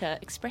on Twitter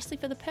expressly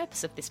for the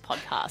purpose of this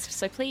podcast.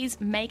 So please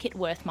make it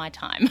worth my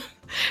time.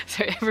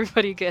 So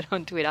everybody get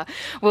on Twitter.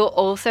 We'll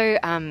also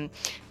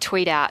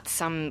tweet out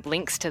some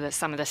links to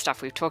some of the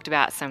stuff we've talked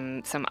about,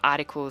 some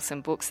articles, some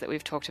books that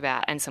we've talked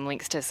about, and some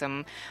links to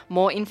some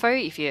more info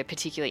if you're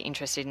particularly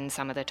interested in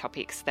some of the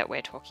topics that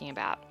we're talking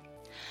about.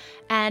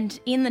 And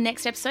in the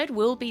next episode,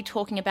 we'll be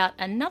talking about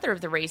another of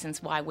the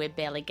reasons why we're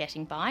barely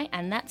getting by,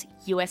 and that's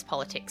US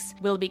politics.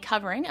 We'll be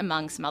covering,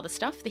 among some other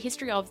stuff, the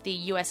history of the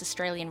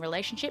US-Australian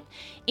relationship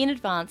in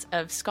advance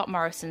of Scott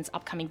Morrison's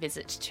upcoming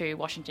visit to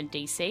Washington,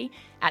 D.C.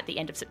 at the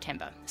end of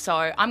September. So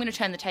I'm going to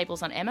turn the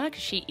tables on Emma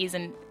because she is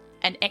an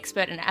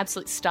expert and an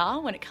absolute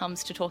star when it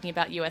comes to talking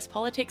about US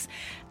politics,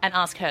 and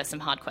ask her some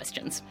hard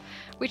questions.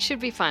 Which should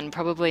be fun.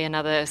 Probably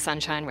another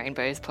Sunshine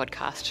Rainbows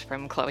podcast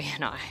from Chloe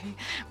and I.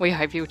 We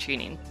hope you'll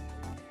tune in.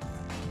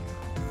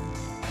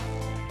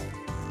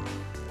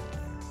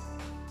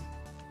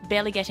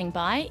 Barely Getting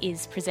By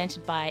is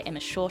presented by Emma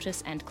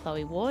Shortis and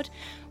Chloe Ward.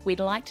 We'd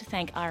like to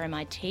thank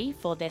RMIT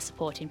for their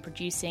support in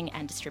producing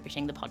and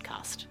distributing the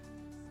podcast.